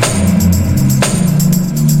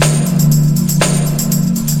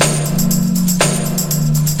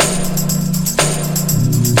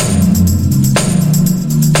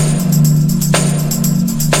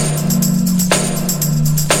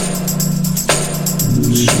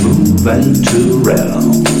 Smoove and Turrell,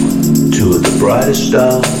 two of the brightest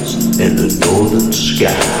stars in the northern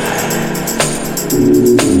sky.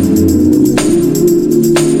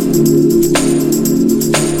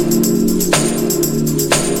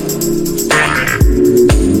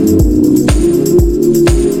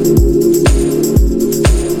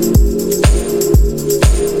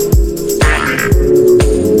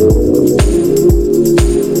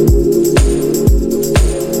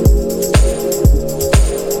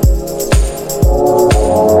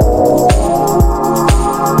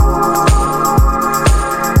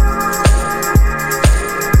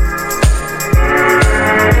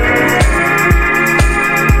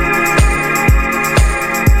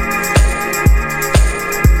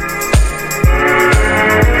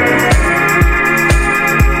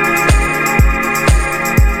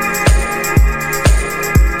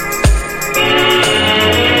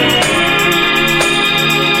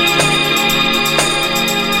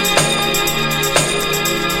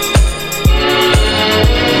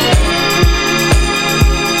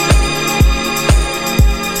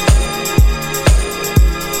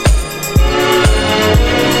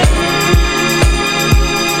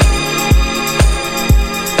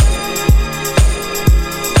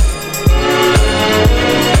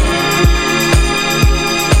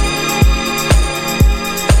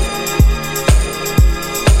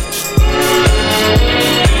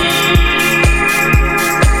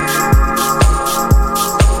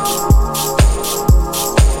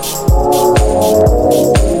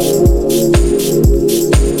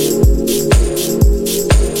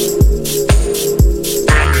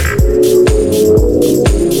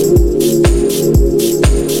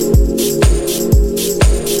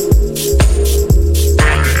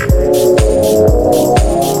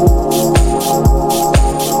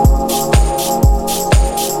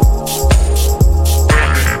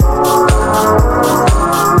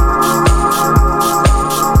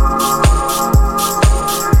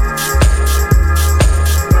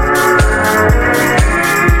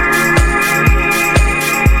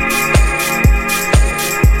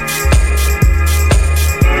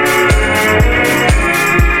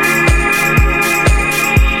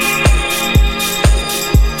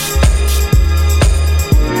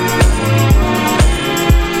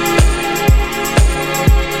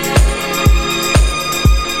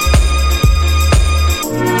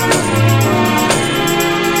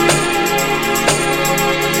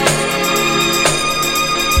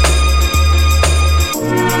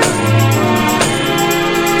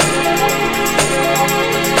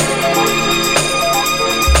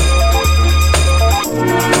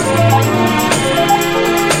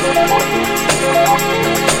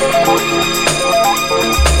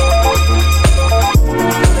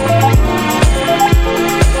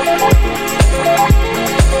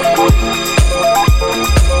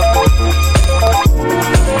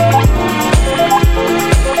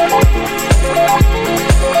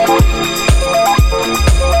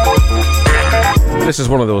 This is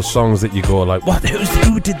one of those songs that you go like, what?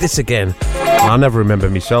 Who did this again? I never remember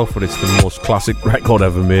myself, but it's the most classic record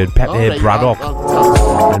ever made. Pepe Braddock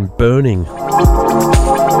and Burning. And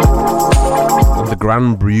the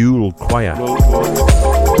Grand Brule Choir.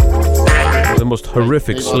 The most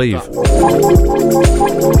horrific sleeve.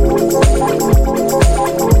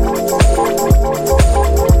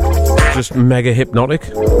 Just mega hypnotic.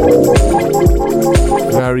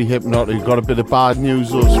 Very hypnotic. Got a bit of bad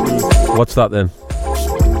news though, Smoove. What's that then?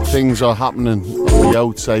 Things are happening on the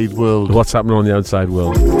outside world. What's happening on the outside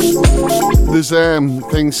world? There's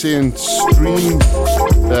things saying Stream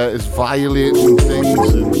is violating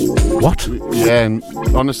things. And what? Yeah, and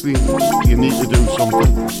honestly, you need to do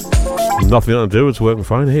something. Nothing to do, it's working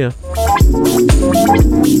fine here.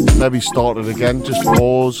 Maybe start it again, just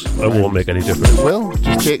pause. It won't make any difference. It will.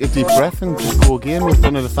 Just take a deep breath and just go again. We've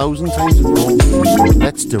done it 1,000 times before.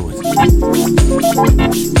 Let's do it.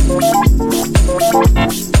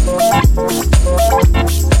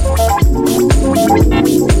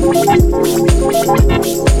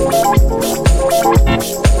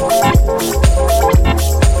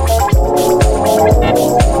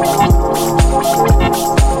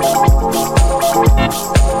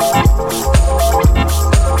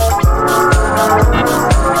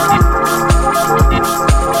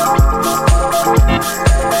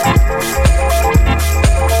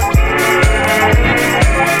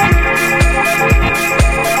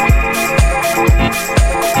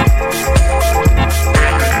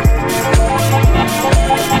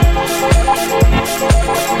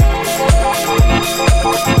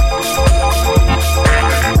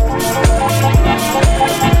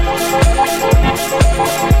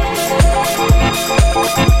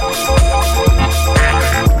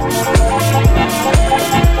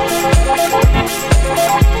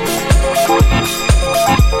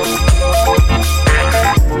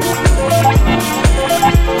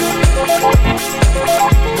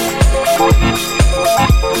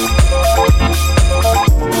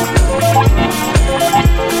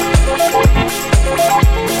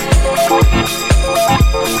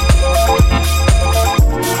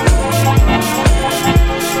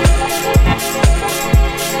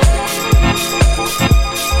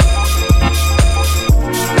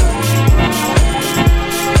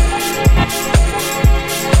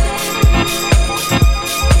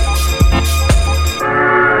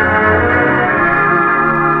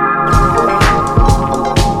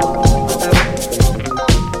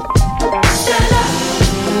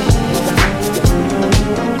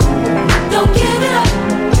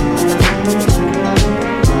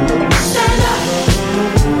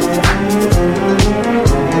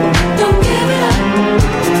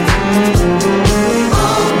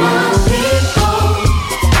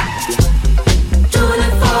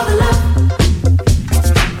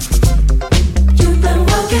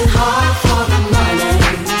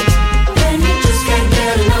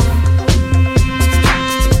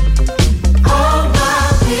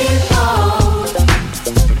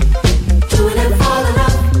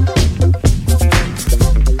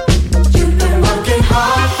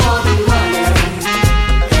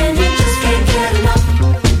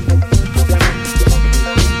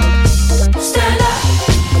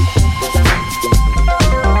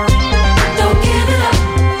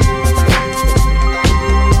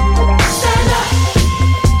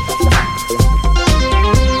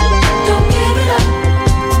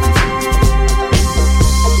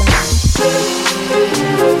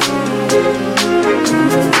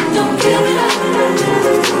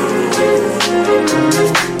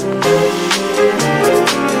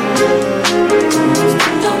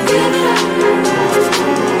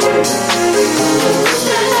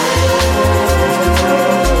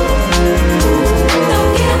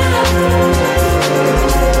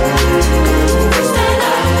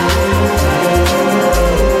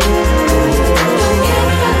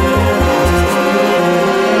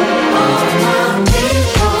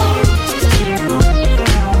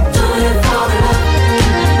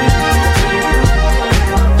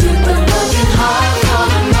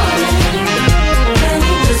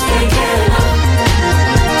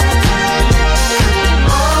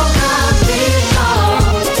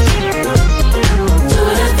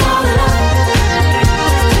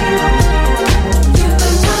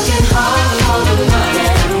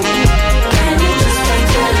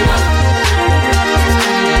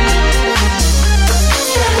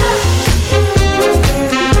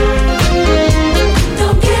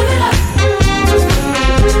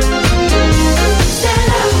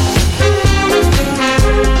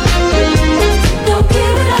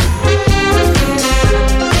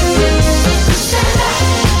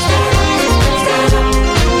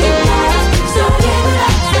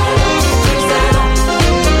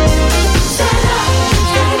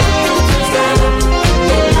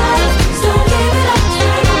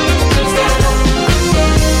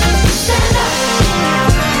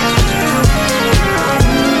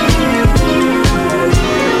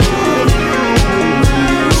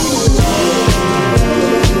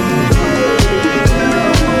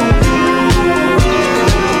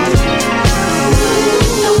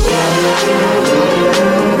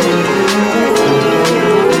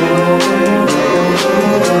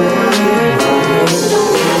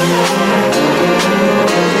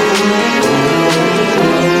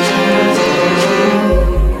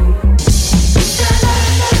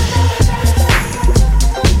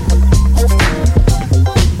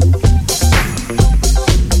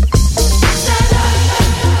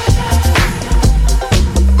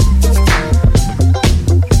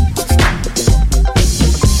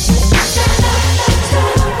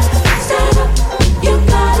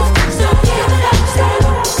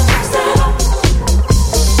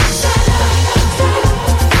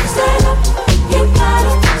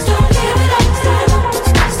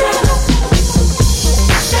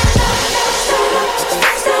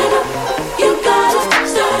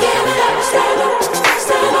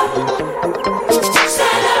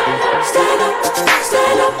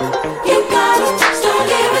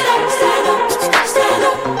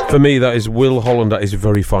 For me, that is Will Holland at his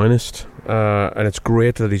very finest, and it's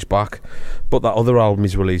great that he's back. But that other album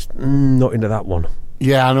he's released, not into that one.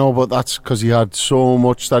 Yeah, I know, but that's because he had so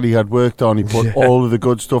much that he had worked on. He put all of the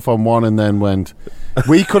good stuff on one and then went,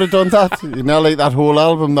 we could have done that. You know, like that whole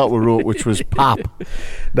album that we wrote, which was pap.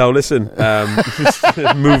 Now listen,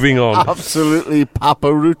 moving on. Absolutely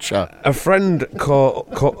paparucha. A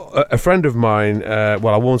friend of mine,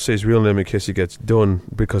 well, I won't say his real name in case he gets done,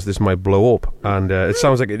 because this might blow up, and it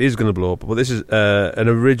sounds like it is going to blow up, but this is an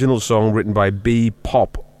original song written by B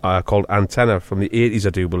Pop called Antenna from the 80s, I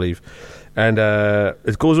do believe. And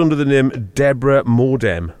it goes under the name Deborah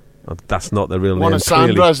Modem. Oh, that's not the real name. One of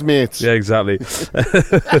Sandra's mates. Yeah, exactly.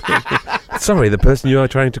 Sorry, the person you are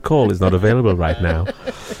trying to call is not available right now.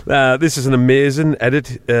 This is an amazing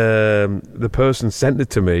edit. The person sent it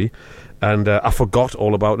to me, and I forgot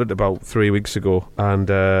all about it about 3 weeks ago. And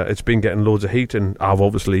it's been getting loads of heat, and I've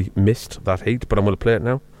obviously missed that heat, but I'm going to play it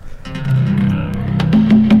now.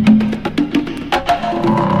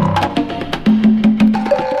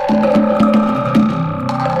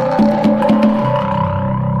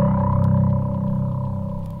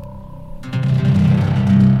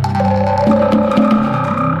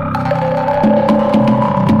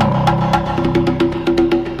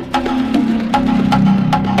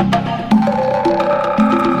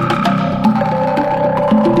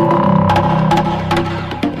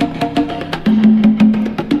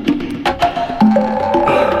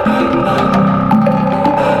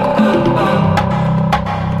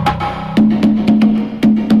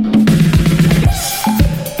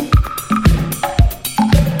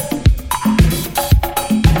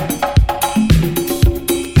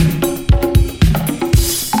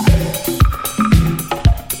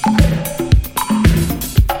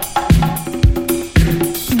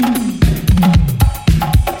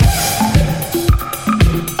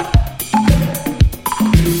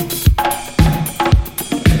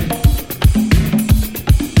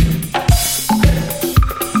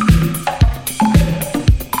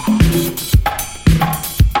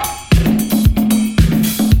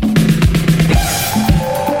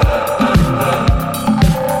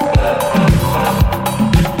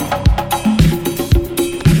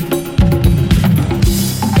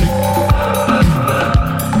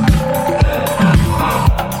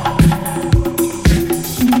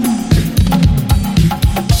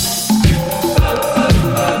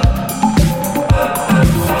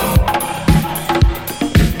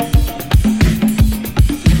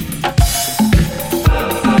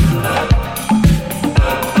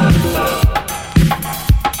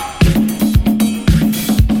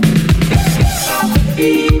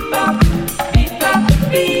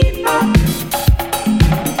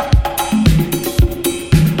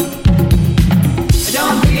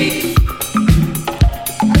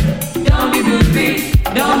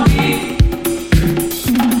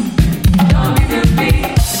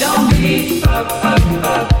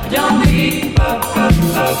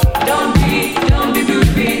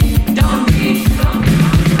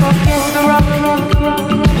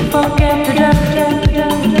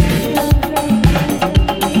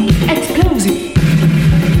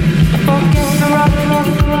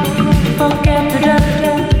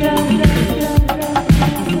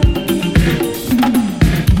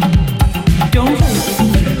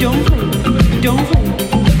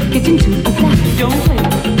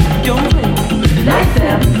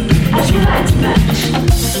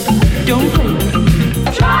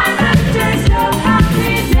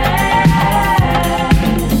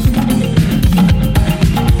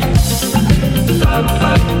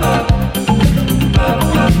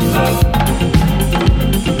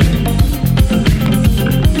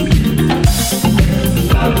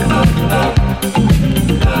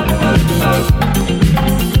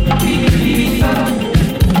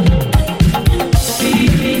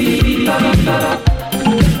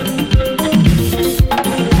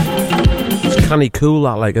 Cool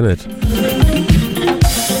that, like, isn't it?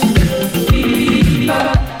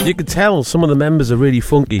 You could tell some of the members are really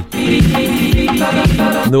funky,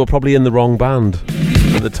 and they were probably in the wrong band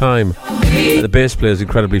at the time. The bass player is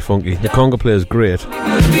incredibly funky. The conga player is great.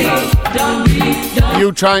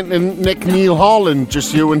 You trying to nick Neil Holland,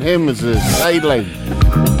 just you and him as a sideline.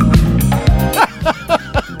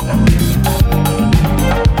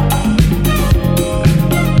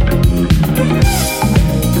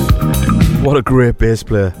 What a great bass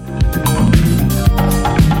player.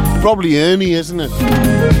 Probably Ernie, isn't it?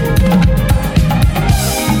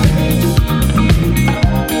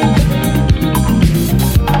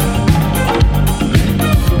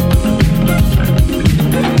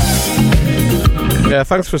 Yeah,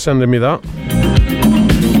 thanks for sending me that.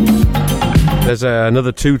 There's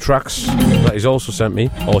another 2 tracks that he's also sent me,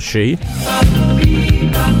 or she.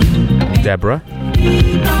 Deborah.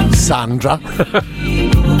 Sandra.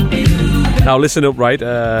 Now listen up, right?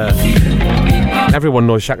 Everyone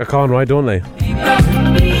knows Shaka Khan, right, don't they?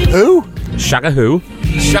 Who? Shaka who?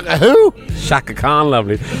 Shaka who? Shaka Khan,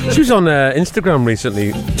 lovely. She was on Instagram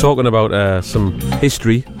recently talking about some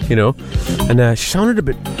history, you know, and she sounded a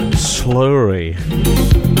bit slurry.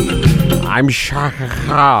 I'm Shaka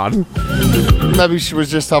Khan. Maybe she was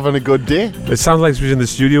just having a good day. It sounds like she was in the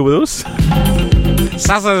studio with us.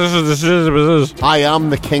 I am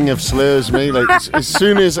the king of slurs, mate. Like, as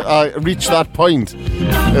soon as I reach that point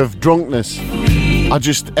of drunkenness,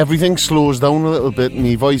 everything slows down a little bit and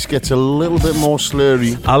my voice gets a little bit more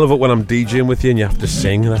slurry. I love it when I'm DJing with you and you have to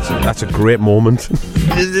sing. That's a great moment.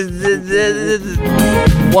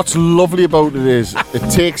 What's lovely about it is it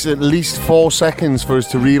takes at least 4 seconds for us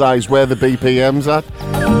to realise where the BPM's at.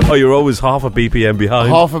 Oh, you're always half a BPM behind.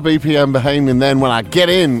 Half a BPM behind, and then when I get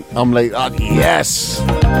in, I'm like, oh, yes,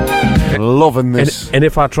 loving this. And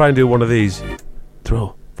if I try and do one of these,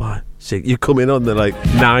 4, 5, 6, you come in on the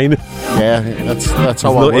 9. Yeah, that's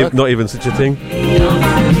how I work. Not even such a thing.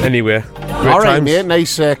 Anyway, all right, times. Mate.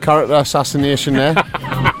 Nice character assassination there.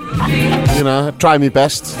 You know, try my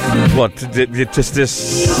best. What?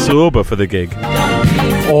 Just sober for the gig?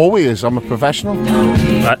 Always. I'm a professional.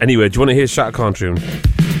 Anyway, do you want to hear Shaka Khan tune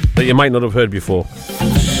that you might not have heard before?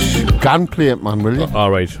 Can play it, man, will you? All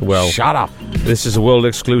right, well. Shut up. This is a world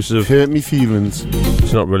exclusive. Hurt me feelings.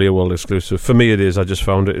 It's not really a world exclusive. For me it is. I just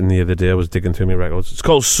found it in the other day. I was digging through my records. It's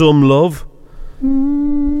called Some Love.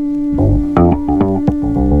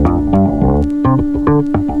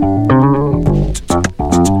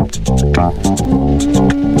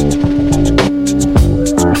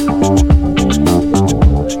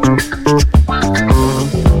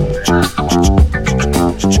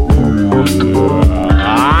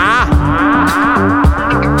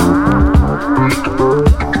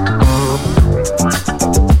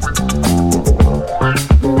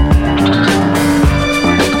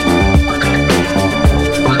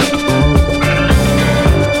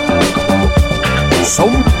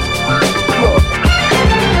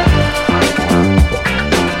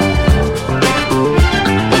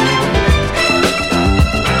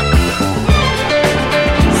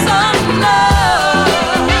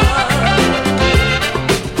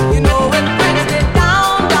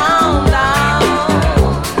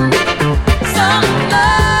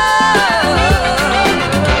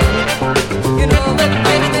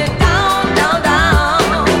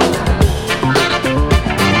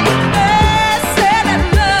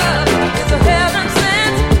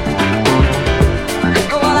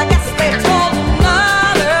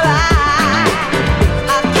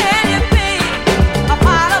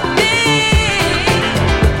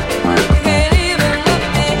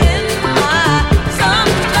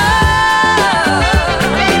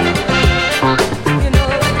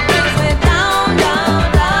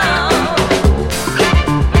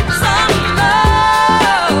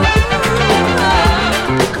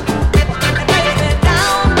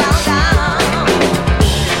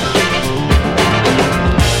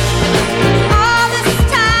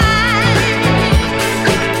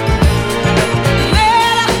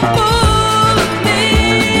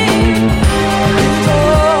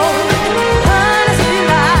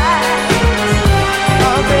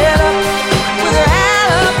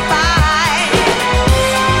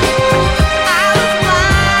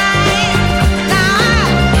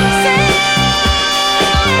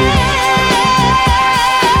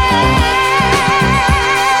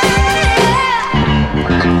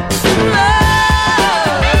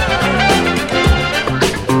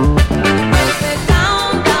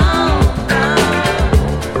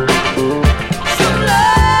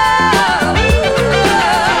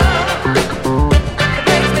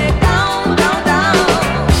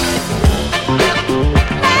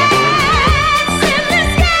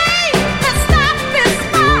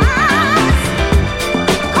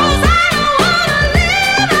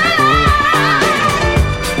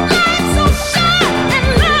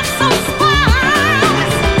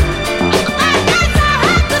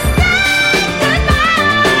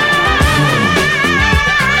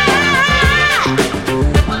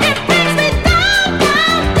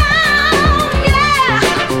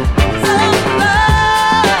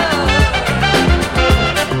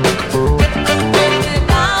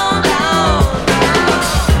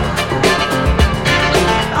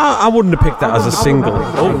 I wouldn't have picked that as a single.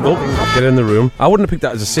 Oh, get in the room. I wouldn't have picked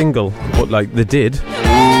that as a single, but like they did.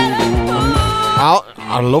 I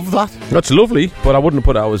love that. That's lovely, but I wouldn't have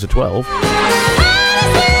put it out as a 12.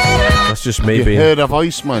 That's that's just me You being... heard her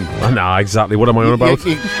voice, man. Nah, exactly. What am I on about?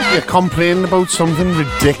 You're complaining about something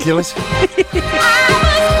ridiculous.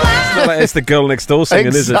 It's not like it's the girl next door singing,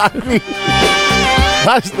 exactly. is it?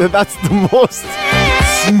 That's the most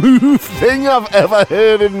smooth thing I've ever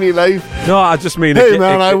heard in my life. No, I just mean... Hey,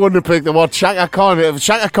 man, I wouldn't have picked the what Chaka Khan. If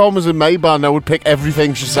Chaka Khan was in my band, I would pick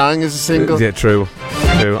everything she sang as a single. Yeah, true.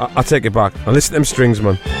 I'll take it back. I'll listen to them strings,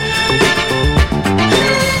 man.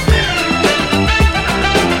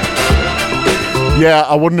 Yeah,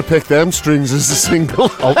 I wouldn't have picked them strings as a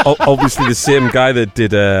single. Obviously the same guy that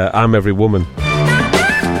did I'm Every Woman.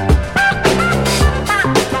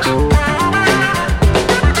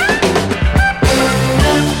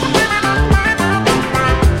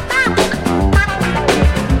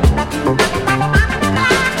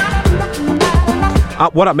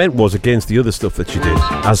 What I meant was against the other stuff that she did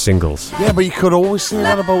as singles. Yeah, but you could always say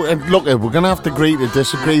that about... And look, we're going to have to agree to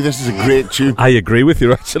disagree. This is a great tune. I agree with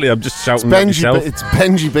you, actually. I'm just shouting at myself. It's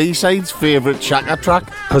Benji B-Side's favourite Chaka track.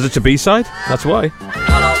 Because it's a B-side? That's why.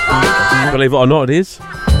 Believe it or not, it is.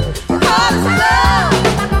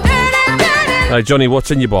 Right, Johnny,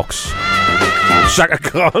 what's in your box? Chaka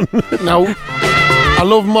Khan. No. I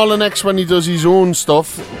love Molinex when he does his own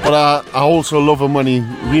stuff, but I also love him when he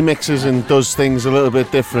remixes and does things a little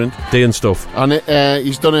bit different. And stuff. And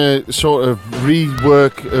he's done a sort of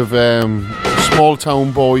rework of Small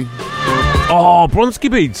Town Boy. Oh, Bronski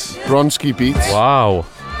Beats. Bronski Beats. Wow.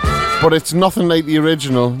 But it's nothing like the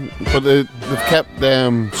original, but they've kept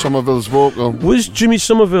Somerville's vocal. Was Jimmy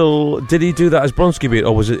Somerville, did he do that as Bronski Beat,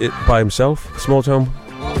 or was it by himself, Small Town?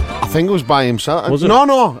 I think it was by himself. Was it?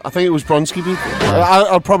 No, I think it was Bronski Beat.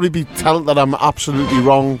 I'll probably be told that I'm absolutely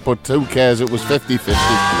wrong, but who cares? It was 50-50.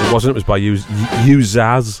 It wasn't, it was by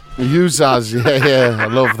Uzaz. Uzaz, yeah, I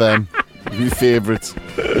love them. My favourites.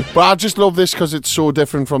 But I just love this because it's so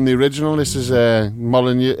different from the original. This is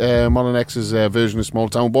Molinex's version of Small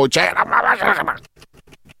Town Boy.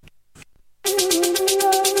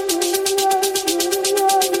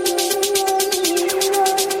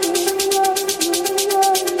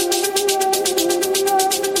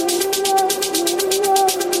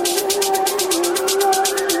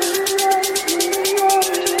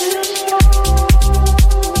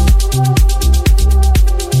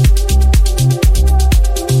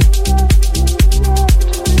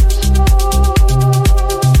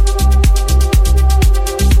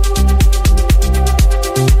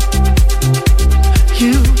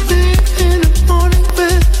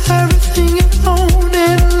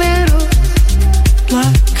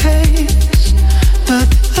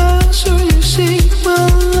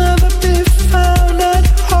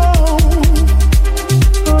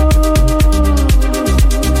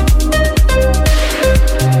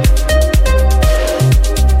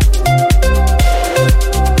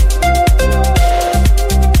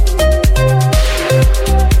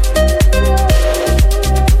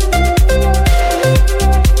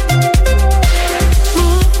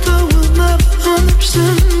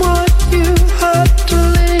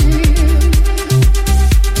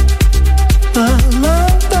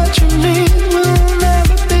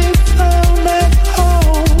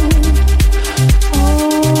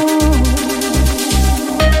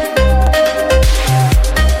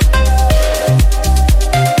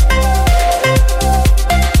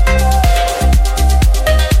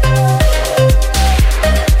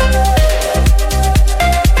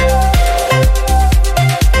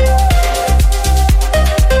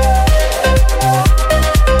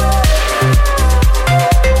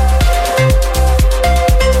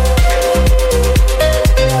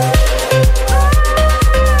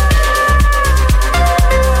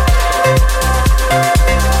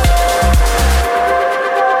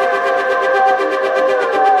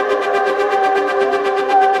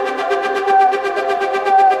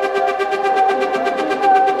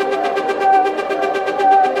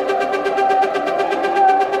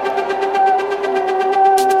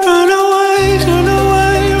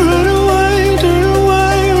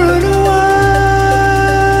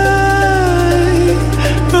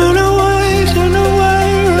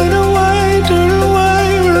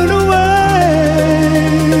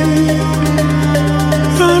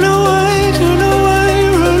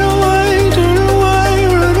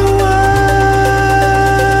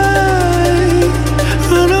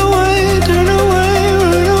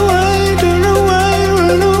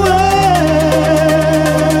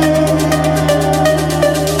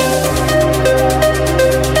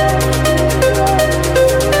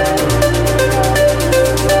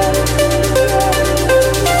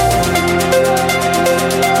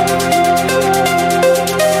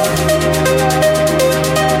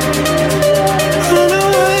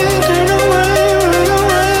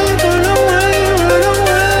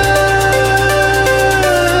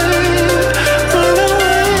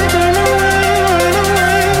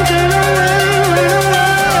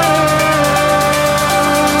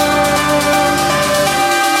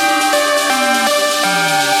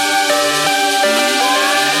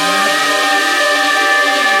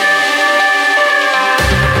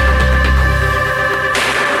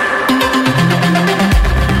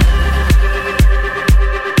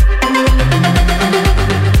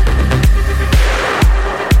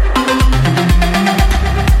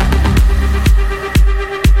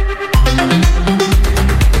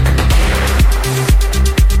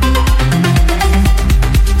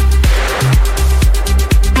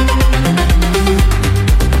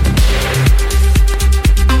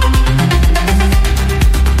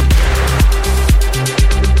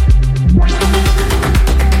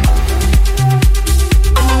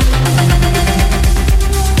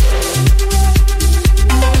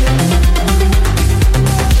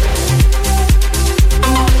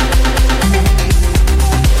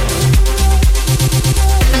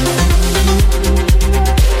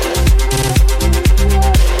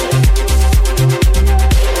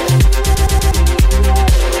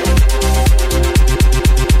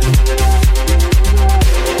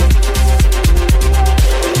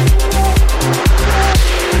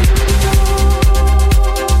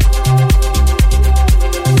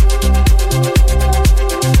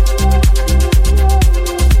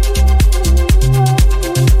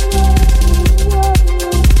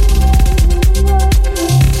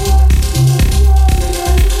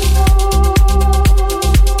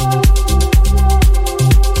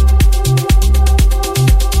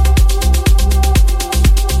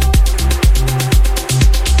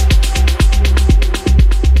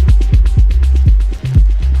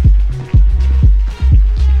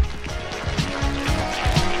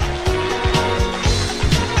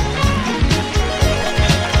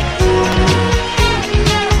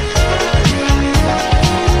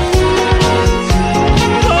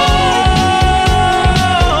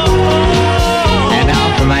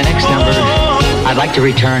 I'd like to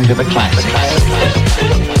return to the classics.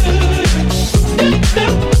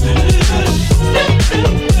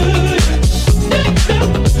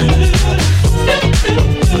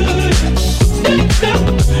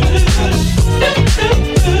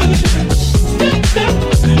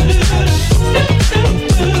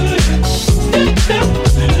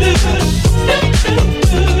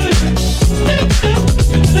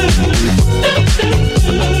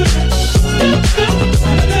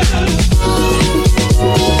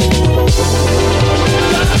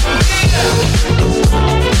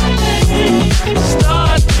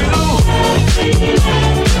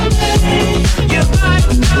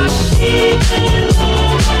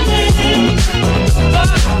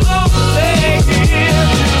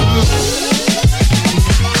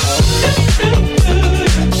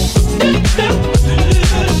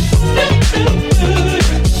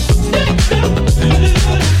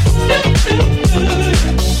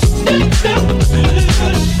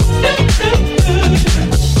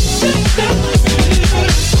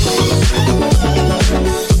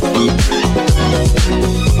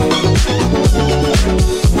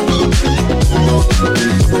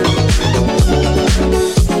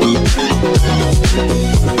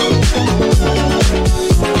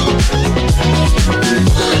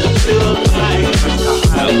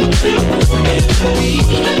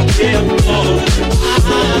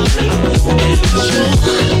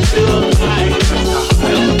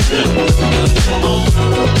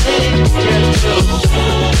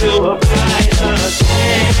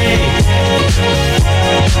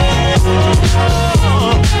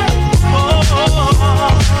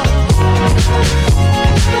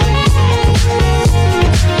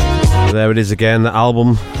 There it is again, the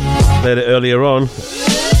album. Played it earlier on.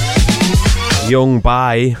 Young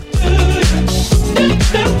by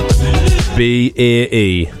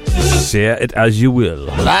B-A-E. Say it as you will.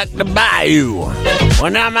 Like the bayou.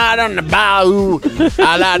 When I'm out on the bayou,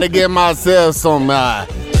 I like to get myself some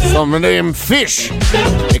of them fish.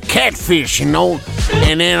 The catfish, you know.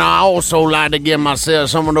 And then I also like to get myself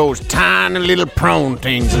some of those tiny little prawn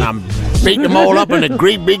things. And I'm beat them all up in a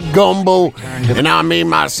great big gumbo, and I made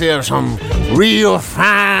myself some real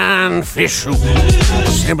fine fish soup.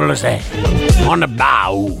 Simple as that. On the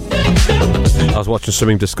bow. I was watching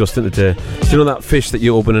something disgusting today. Do you know that fish that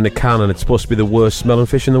you open in a can and it's supposed to be the worst smelling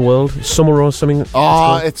fish in the world? Summer or something?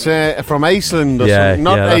 Oh, it's from Iceland or something.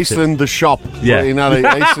 Not Iceland the shop, but you know, like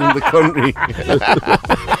Iceland the country.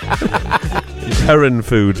 Heron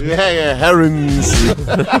food. Yeah, herons.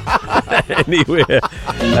 Anyway,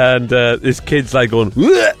 and this kid's like going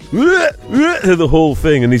to the whole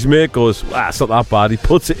thing, and his mate goes, it's not that bad. He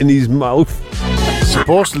puts it in his mouth.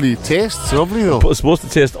 Supposedly it tastes lovely though. It's supposed to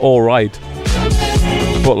taste alright,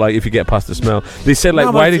 but like if you get past the smell. They said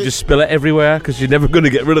like, why did you just spill it everywhere? Because you're never going to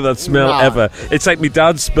get rid of that smell ever. It's like my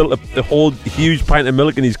dad spilled a whole huge pint of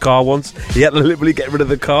milk in his car once. He had to literally get rid of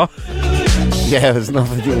the car. Yeah, there's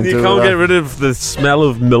nothing you can do. You can't get rid of the smell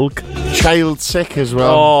of milk. Child sick as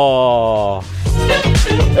well. Oh.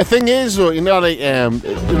 The thing is, though, you know, like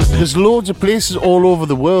there's loads of places all over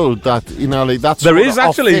the world that, you know, like that's. There is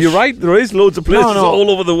actually. You're right. There is loads of places all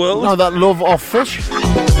over the world. No, that love off fish.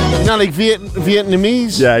 You know, like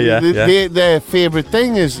Vietnamese. Yeah. Their favourite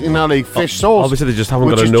thing is, you know, like fish sauce. Obviously, they just haven't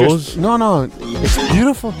got a nose. No, it's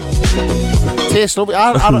beautiful. Tastes lovely.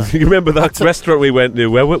 You remember that restaurant we went to?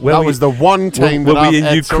 Where that was the one time were we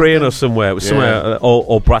in Ukraine or somewhere?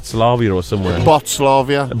 Or Bratislava or somewhere.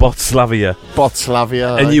 Botslavia.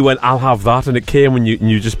 And you went, I'll have that, and it came and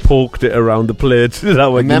you just poked it around the plate.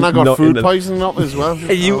 And then I got food poisoning up as well.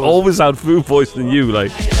 You always had food poisoning, you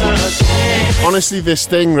like. Honestly, this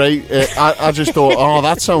thing, right? I just thought,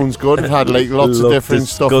 that sounds good. It had like lots of different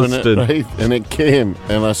stuff in it, right? And it came,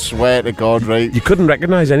 and I swear to God, right? You couldn't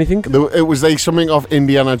recognise anything. It was like something off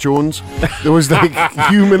Indiana Jones. There was like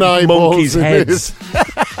human eyeballs, monkeys' heads,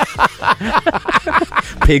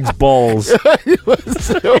 pigs' balls.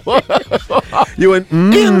 You went,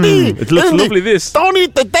 Indy, it looks lovely. This. Don't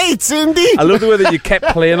eat the dates, Indy. I love the way that you kept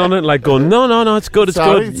playing on it, like going, no, it's good, it's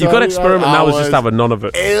good. You've got to experiment now. Is just having none of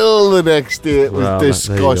it. Ill the next day. It was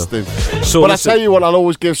disgusting. So but I tell you what, I'll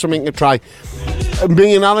always give something a try.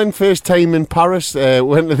 Me and Alan, first time in Paris,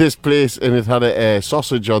 went to this place and it had a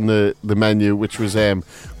sausage on the menu, which was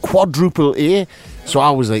quadruple A. So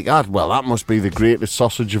I was like, that must be the greatest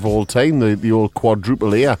sausage of all time, the old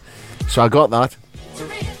quadruple A. So I got that.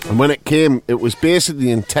 And when it came, it was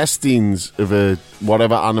basically intestines of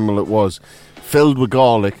whatever animal it was, filled with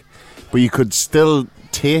garlic, but you could still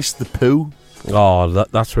taste the poo. Oh,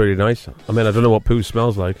 that's really nice. I mean, I don't know what poo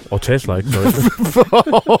smells like or tastes like. Sorry.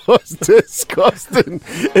 Oh, it's disgusting.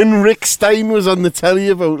 And Rick Stein was on the telly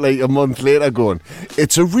about like a month later going,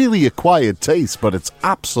 it's a really acquired taste, but it's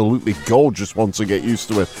absolutely gorgeous once I get used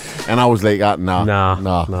to it. And I was like, nah,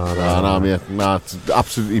 mate. Nah, it's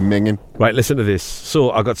absolutely minging. Right, listen to this.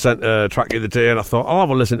 So I got sent a track the other day and I thought, I'll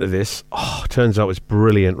have a listen to this. Oh, turns out it's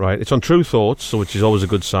brilliant, right? It's on True Thoughts, so which is always a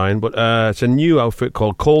good sign, but it's a new outfit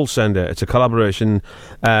called Call Sender. It's a collaboration,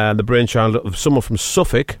 the brainchild of someone from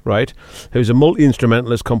Suffolk, right, who's a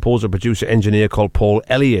multi-instrumentalist, composer, producer, engineer called Paul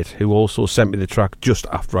Elliott, who also sent me the track just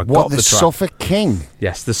after I got the track. Suffolk King?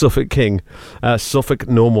 Yes, the Suffolk King. Suffolk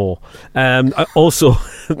no more. Also...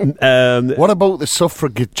 what about the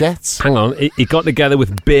suffragettes? Hang on, he got together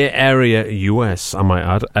with Bay Area, US, I might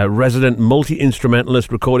add, a resident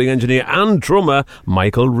multi-instrumentalist, recording engineer and drummer,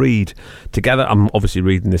 Michael Reed. Together, I'm obviously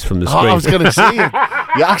reading this from the screen. I was going to say,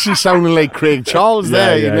 you actually sounded like Craig Charles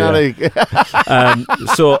there.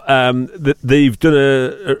 They've done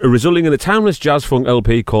a resulting in a timeless jazz funk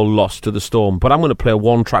LP called Lost to the Storm. But I'm going to play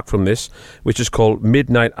one track from this, which is called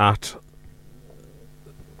Midnight at...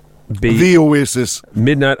 The Oasis.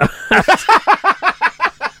 Midnight...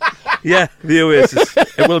 Yeah, the Oasis.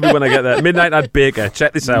 It will be when I get there. Midnight at Baker.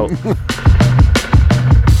 Check this out.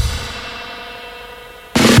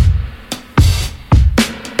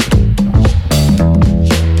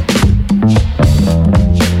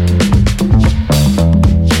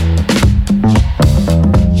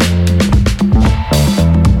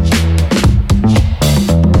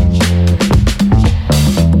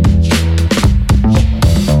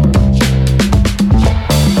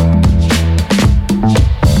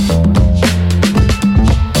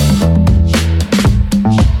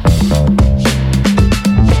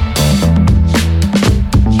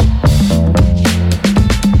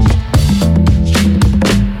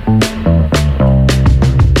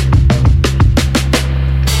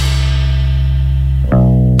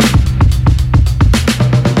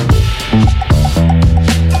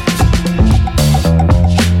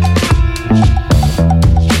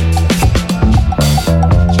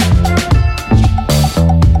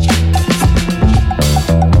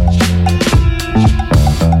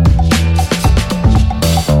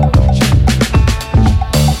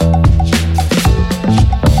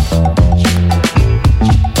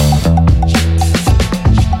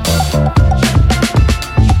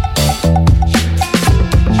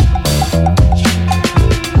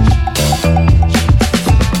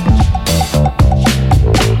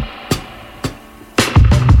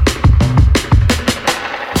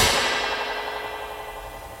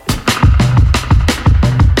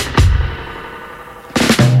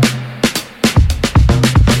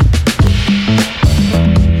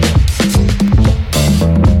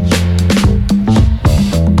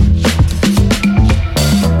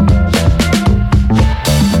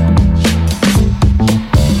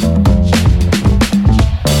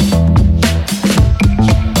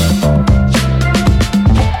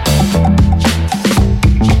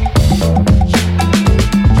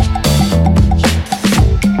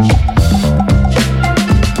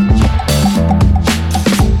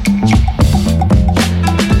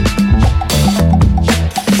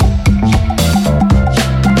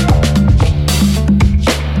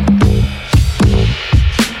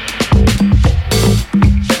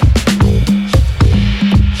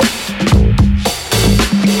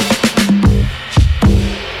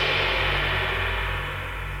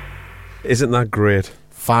 Isn't that great?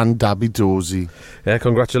 Fan Dabby Dozy. Yeah,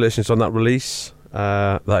 congratulations on that release.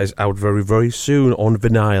 That is out very, very soon on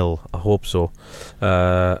vinyl. I hope so.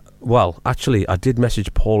 Well, actually, I did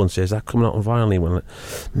message Paul and say, is that coming out on vinyl? He went,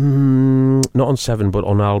 not on 7, but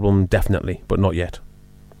on album, definitely, but not yet.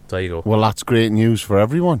 There you go. Well, that's great news for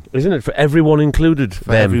everyone. Isn't it? For everyone included.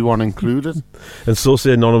 For everyone included. And so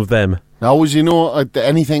say none of them. Now, as you know,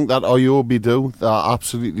 anything that Oyobi do, I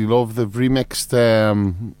absolutely love. They've remixed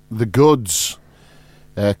The Goods,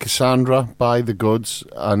 Cassandra by The Goods,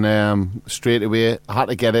 and straight away I had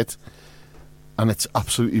to get it, and it's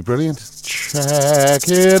absolutely brilliant. Check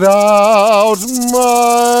it out,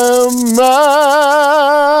 my man.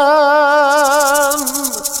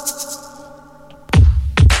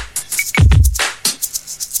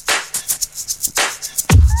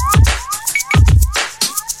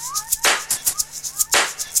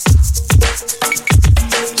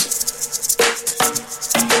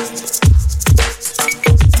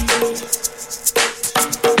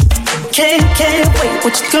 Can't wait wait,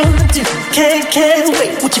 what you gonna do? Can't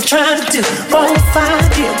wait, what you trying to do? Won't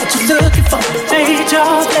find it, what you looking for? Made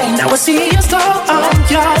your play, now I see you go on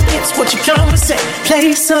your lips. What you gonna say?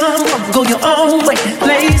 Play some, go your own way.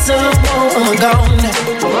 Play some, go now.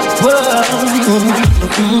 Whoa.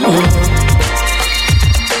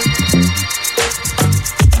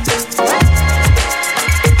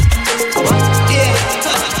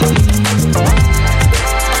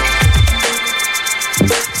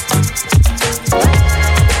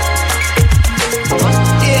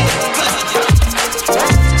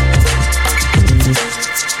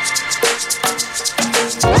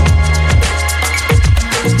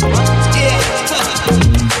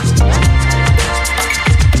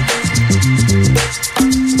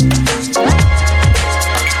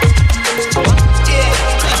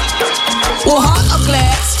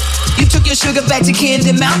 Sugar back to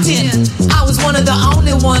Candy Mountain. I was one of the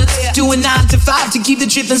only ones doing 9 to 5 to keep the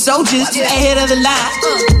tripping soldiers ahead of the line.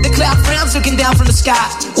 The cloud frowns looking down from the sky.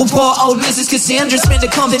 Well, poor old Mrs. Cassandra spent a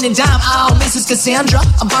company dime. Oh, Mrs. Cassandra,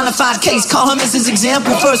 a bona fide case. Call her Mrs.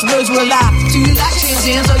 Example. First words were lie. Do you like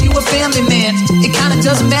Trans Are you a family man? It kinda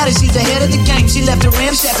doesn't matter. She's ahead of the game. She left a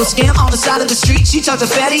ramshackle scam on the side of the street. She talked to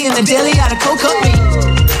Fatty in the deli out of cocoa meat.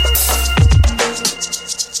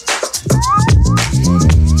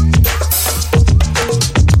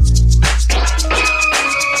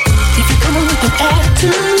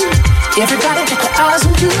 Everybody got their eyes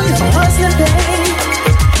on you, you're a hustler, babe.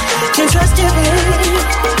 Can't trust you, babe.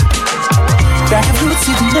 Back of you,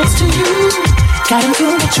 sitting next to you. Gotta do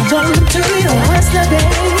what you want to do, you're a hustler,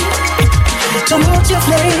 babe. Don't hold your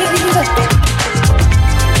flame.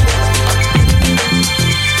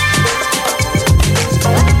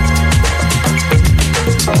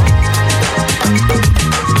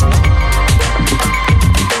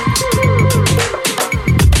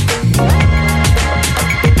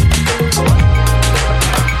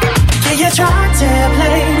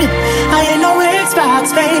 I ain't no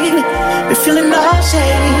Xbox, baby. We're feeling no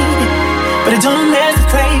shade, but it don't make it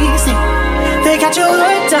crazy. They got you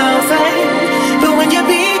hooked on fame, but when you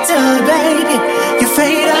beat up, baby, you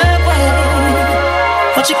fade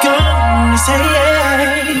away. What you gonna say?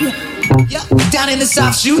 Yeah, down in the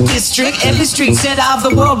South Shoe District, every street center of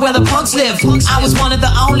the world where the punks live. I was one of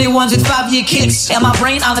the only ones with 5-year kicks, and my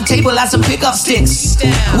brain on the table had some pickup sticks.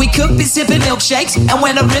 We could be sipping milkshakes, and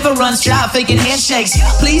when the river runs dry, faking handshakes.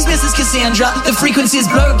 Please, Mrs. Cassandra, the frequency's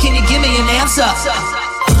blurred. Can you give me an answer?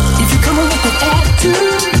 If you come with an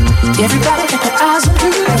attitude, everybody got their eyes on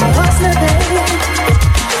you. What's the babe?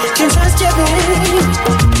 Can't trust you, babe.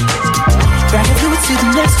 Back of you,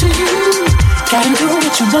 sitting next to you. Gotta do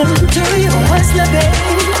what you want to do, you're a hustler, babe.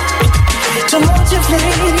 Don't hold your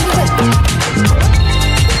flame.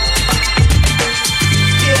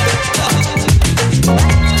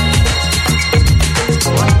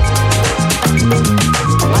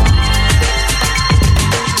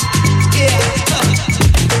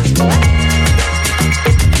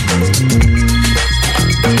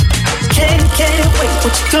 Can't wait,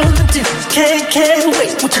 what you gonna do? Can't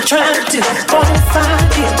wait, what you trying to do? Wanna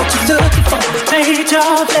find it, what you looking for? Made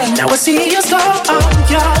your play, now I see you go on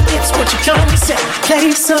your lips. What you gonna say?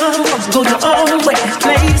 Play some, go your own way.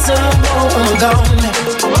 Play some, go now.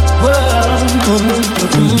 Whoa.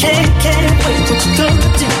 Can't wait, what you gonna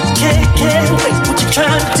do? Can't wait, what you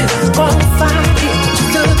trying to do? Wanna find it, what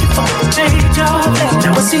you looking for? Made your play,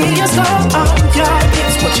 now I see you go on your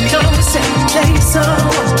lips. What you gonna say? Play some,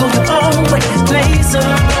 go your own way. Play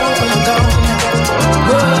some, go now.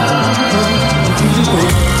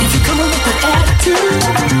 If you come with an attitude,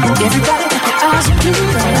 everybody got their eyes on you.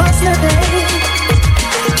 Hustler, babe.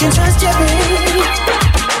 Can't trust you, babe.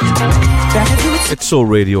 It's so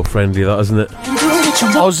radio friendly, that, isn't it?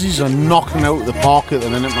 Aussies are knocking out the park at the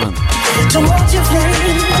minute, man. Don't want your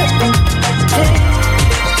flame.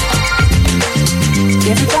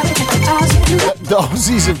 Everybody got their eyes on you. The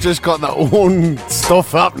Aussies have just got their own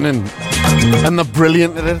stuff happening, and they're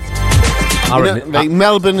brilliant at it. Like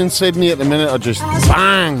Melbourne and Sydney at the minute are just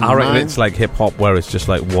bang. I reckon man. it's like hip hop where it's just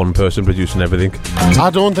like one person producing everything. I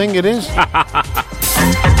don't think it is.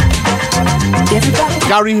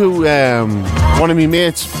 Gary, who one of my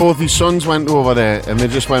mates, both his sons went over there, and they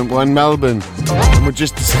just went, we're in Melbourne, and we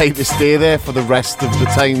just decided to stay there for the rest of the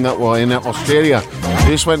time that we're in Australia. They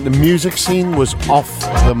just went, the music scene was off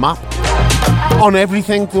the map on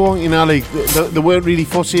everything though, you know, like they weren't really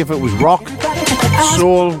fussy if it was rock,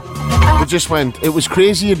 soul. They just went, it was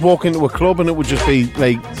crazy. You'd walk into a club and it would just be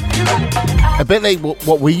like a bit like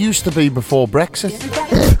what we used to be before Brexit.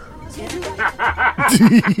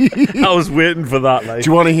 I was waiting for that. Like. Do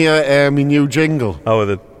you want to hear my new jingle? Oh,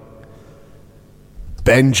 then.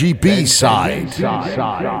 Benji B-side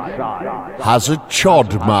has a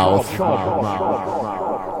chod mouth.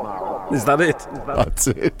 Is that it? That's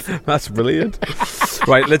it. That's brilliant.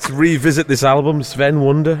 Right, let's revisit this album, Sven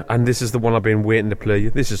Wonder, and this is the one I've been waiting to play you.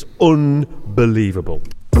 This is unbelievable.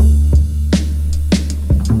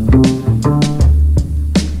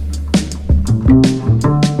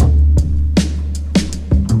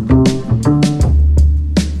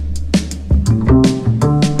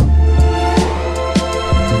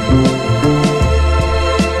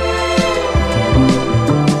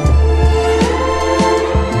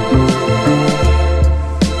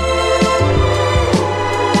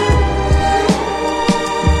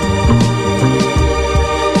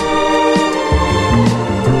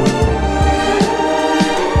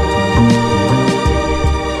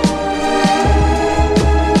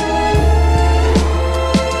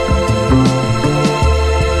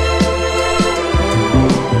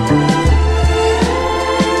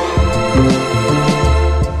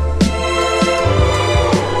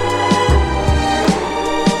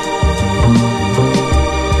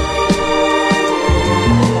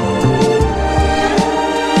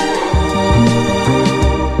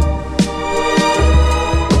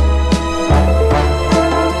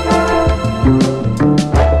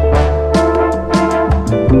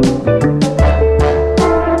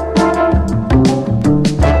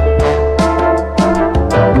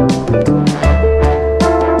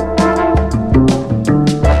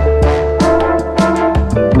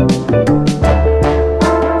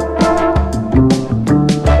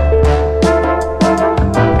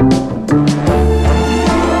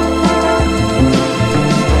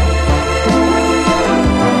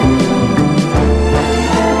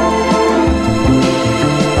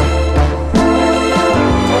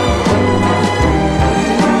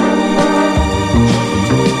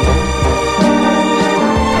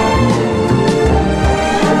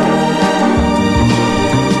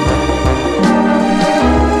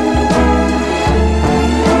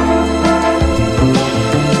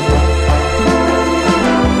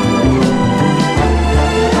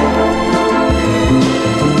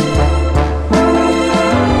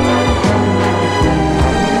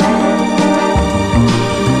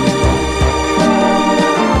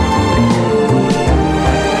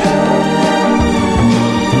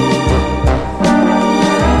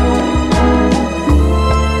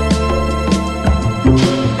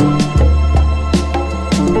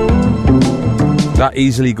 That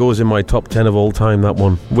easily goes in my top 10 of all time, that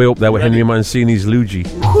one. Way up there with Henry Mancini's Luigi.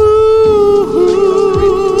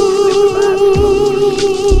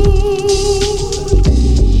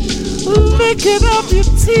 Licking up your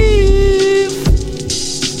teeth.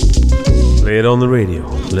 Play it on the radio.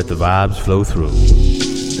 Let the vibes flow through.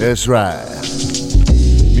 That's right.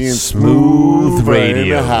 Me and Smoove Radio. in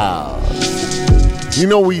the house. You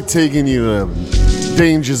know we taking you to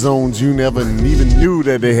danger zones you never even knew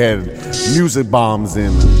that they had music bombs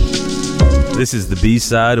in them. This is the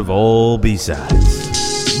B-side of all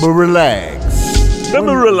B-sides. But relax.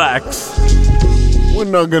 Relax. We're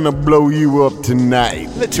not gonna blow you up tonight.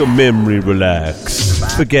 Let your memory relax.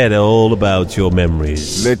 Forget all about your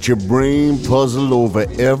memories. Let your brain puzzle over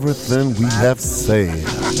everything we have said.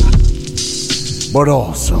 But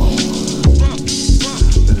also,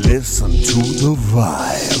 listen to the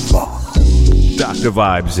vibe. Dr.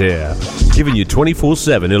 Vibes here, giving you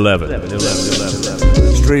 24/7/11.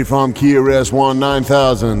 Straight from Kia S1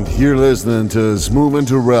 9000, you're listening to Smoove and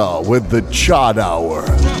Turrell with the Chod Hour.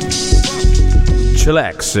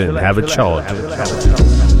 Chillax and have a chod.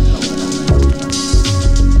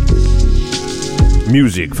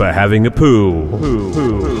 Music for having a poo.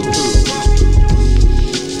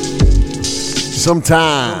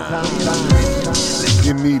 Sometimes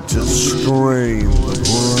you need to strain the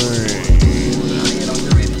brain.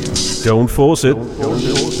 Don't force it.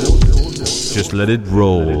 Just let it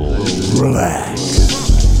roll. Relax.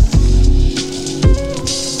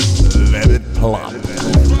 Let it plop.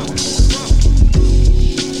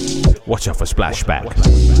 Watch out for splashback.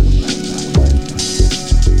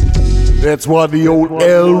 That's what the old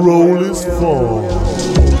L roll is for.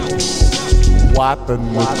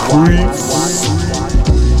 Wiping the crease.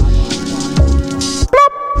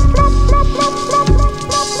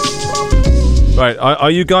 Right, are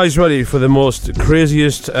you guys ready for the most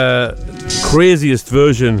craziest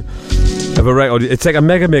version of a record? It's like a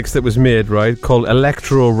mega mix that was made, right, called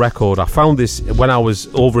Electro Record. I found this when I was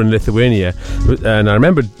over in Lithuania, and I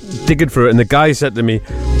remember digging for it, and the guy said to me,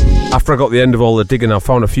 after I got the end of all the digging, I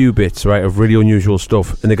found a few bits, right, of really unusual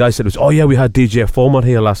stuff, and the guy said, "Oh yeah, we had DJ Format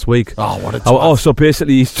here last week." Oh, what a twat. So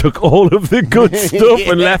basically he's took all of the good stuff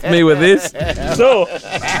and left me with this. So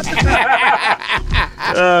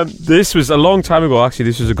This was a long time ago, actually.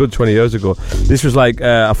 This was a good 20 years ago. This was like,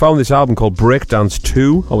 I found this album called Breakdance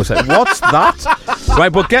 2. I was like, what's that?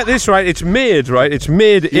 Right, but get this right. It's made, right? It's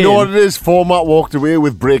made in... You know what it is? Format walked away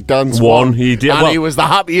with Breakdance 1. He did. And he was the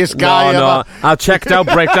happiest guy ever. No, I checked out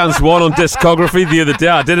Breakdance 1 on Discography the other day.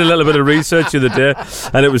 I did a little bit of research the other day,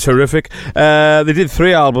 and it was horrific. They did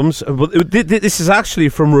 3 albums. But this is actually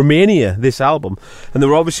from Romania, this album. And they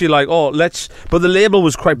were obviously like, but the label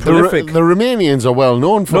was quite prolific. The Romanians are well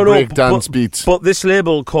known for breakdance beats. But this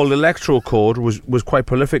label called Electro Code was quite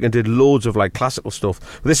prolific and did loads of like classical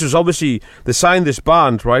stuff. But this was obviously, they signed this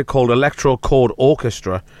band, right, called Electro Code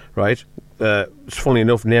Orchestra, right? It's funny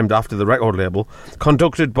enough named after the record label,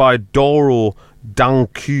 conducted by Doro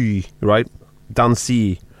Danci, right?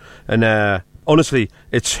 Danci. And honestly,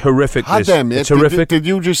 it's horrific. It's horrific. Did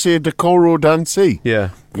you just say Decoro Danci? Yeah.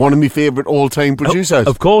 One of my favourite all-time producers.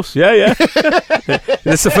 Of course, yeah.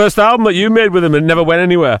 It's the first album that you made with him and never went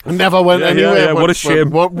anywhere. Never went anywhere. Yeah, what a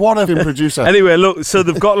shame. What a producer. Anyway, look, so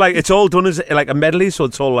they've got like, it's all done as like a medley, so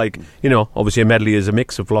it's all like, obviously a medley is a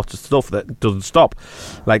mix of lots of stuff that doesn't stop,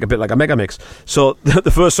 like a bit like a mega mix. So the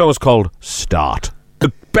first song is called Start.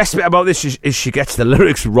 The best bit about this is she gets the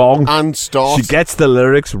lyrics wrong. And start. She gets the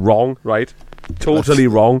lyrics wrong, right? Totally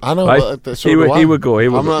wrong. I know. Right? Here we go.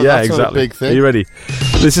 Yeah, exactly. Not a big thing. Are you ready?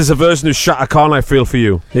 This is a version of Shaka Khan, I Feel For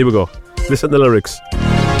You. Here we go. Listen to the lyrics.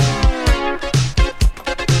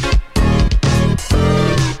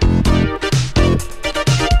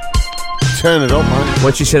 Turn it up, man.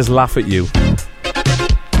 When she says laugh at you.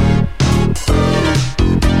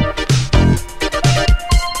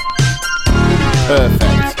 Perfect.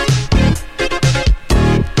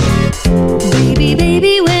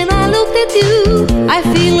 Baby, when I looked at you, I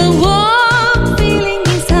feel a warm feeling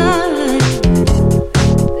inside.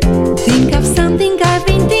 Think of something I've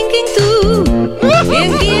been thinking too.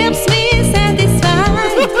 It keeps me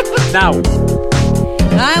satisfied. Now.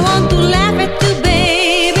 I want to laugh at you,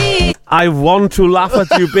 baby. I want to laugh at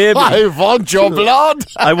you, baby. I want your blood.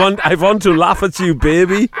 I want to laugh at you,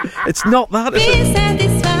 baby. It's not that, is it?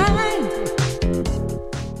 Satisfied.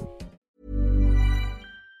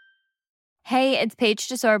 Hey, it's Paige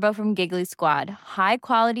DeSorbo from Giggly Squad. High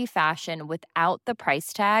quality fashion without the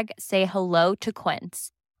price tag. Say hello to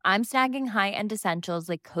Quince. I'm snagging high-end essentials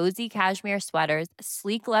like cozy cashmere sweaters,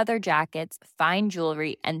 sleek leather jackets, fine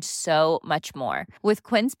jewelry, and so much more. With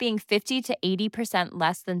Quince being 50 to 80%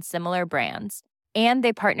 less than similar brands. And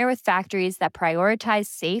they partner with factories that prioritize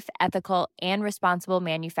safe, ethical, and responsible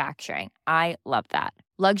manufacturing. I love that.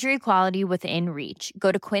 Luxury quality within reach.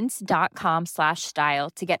 Go to quince.com/style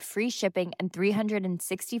to get free shipping and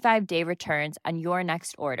 365-day returns on your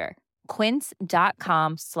next order.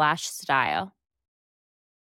 Quince.com/style.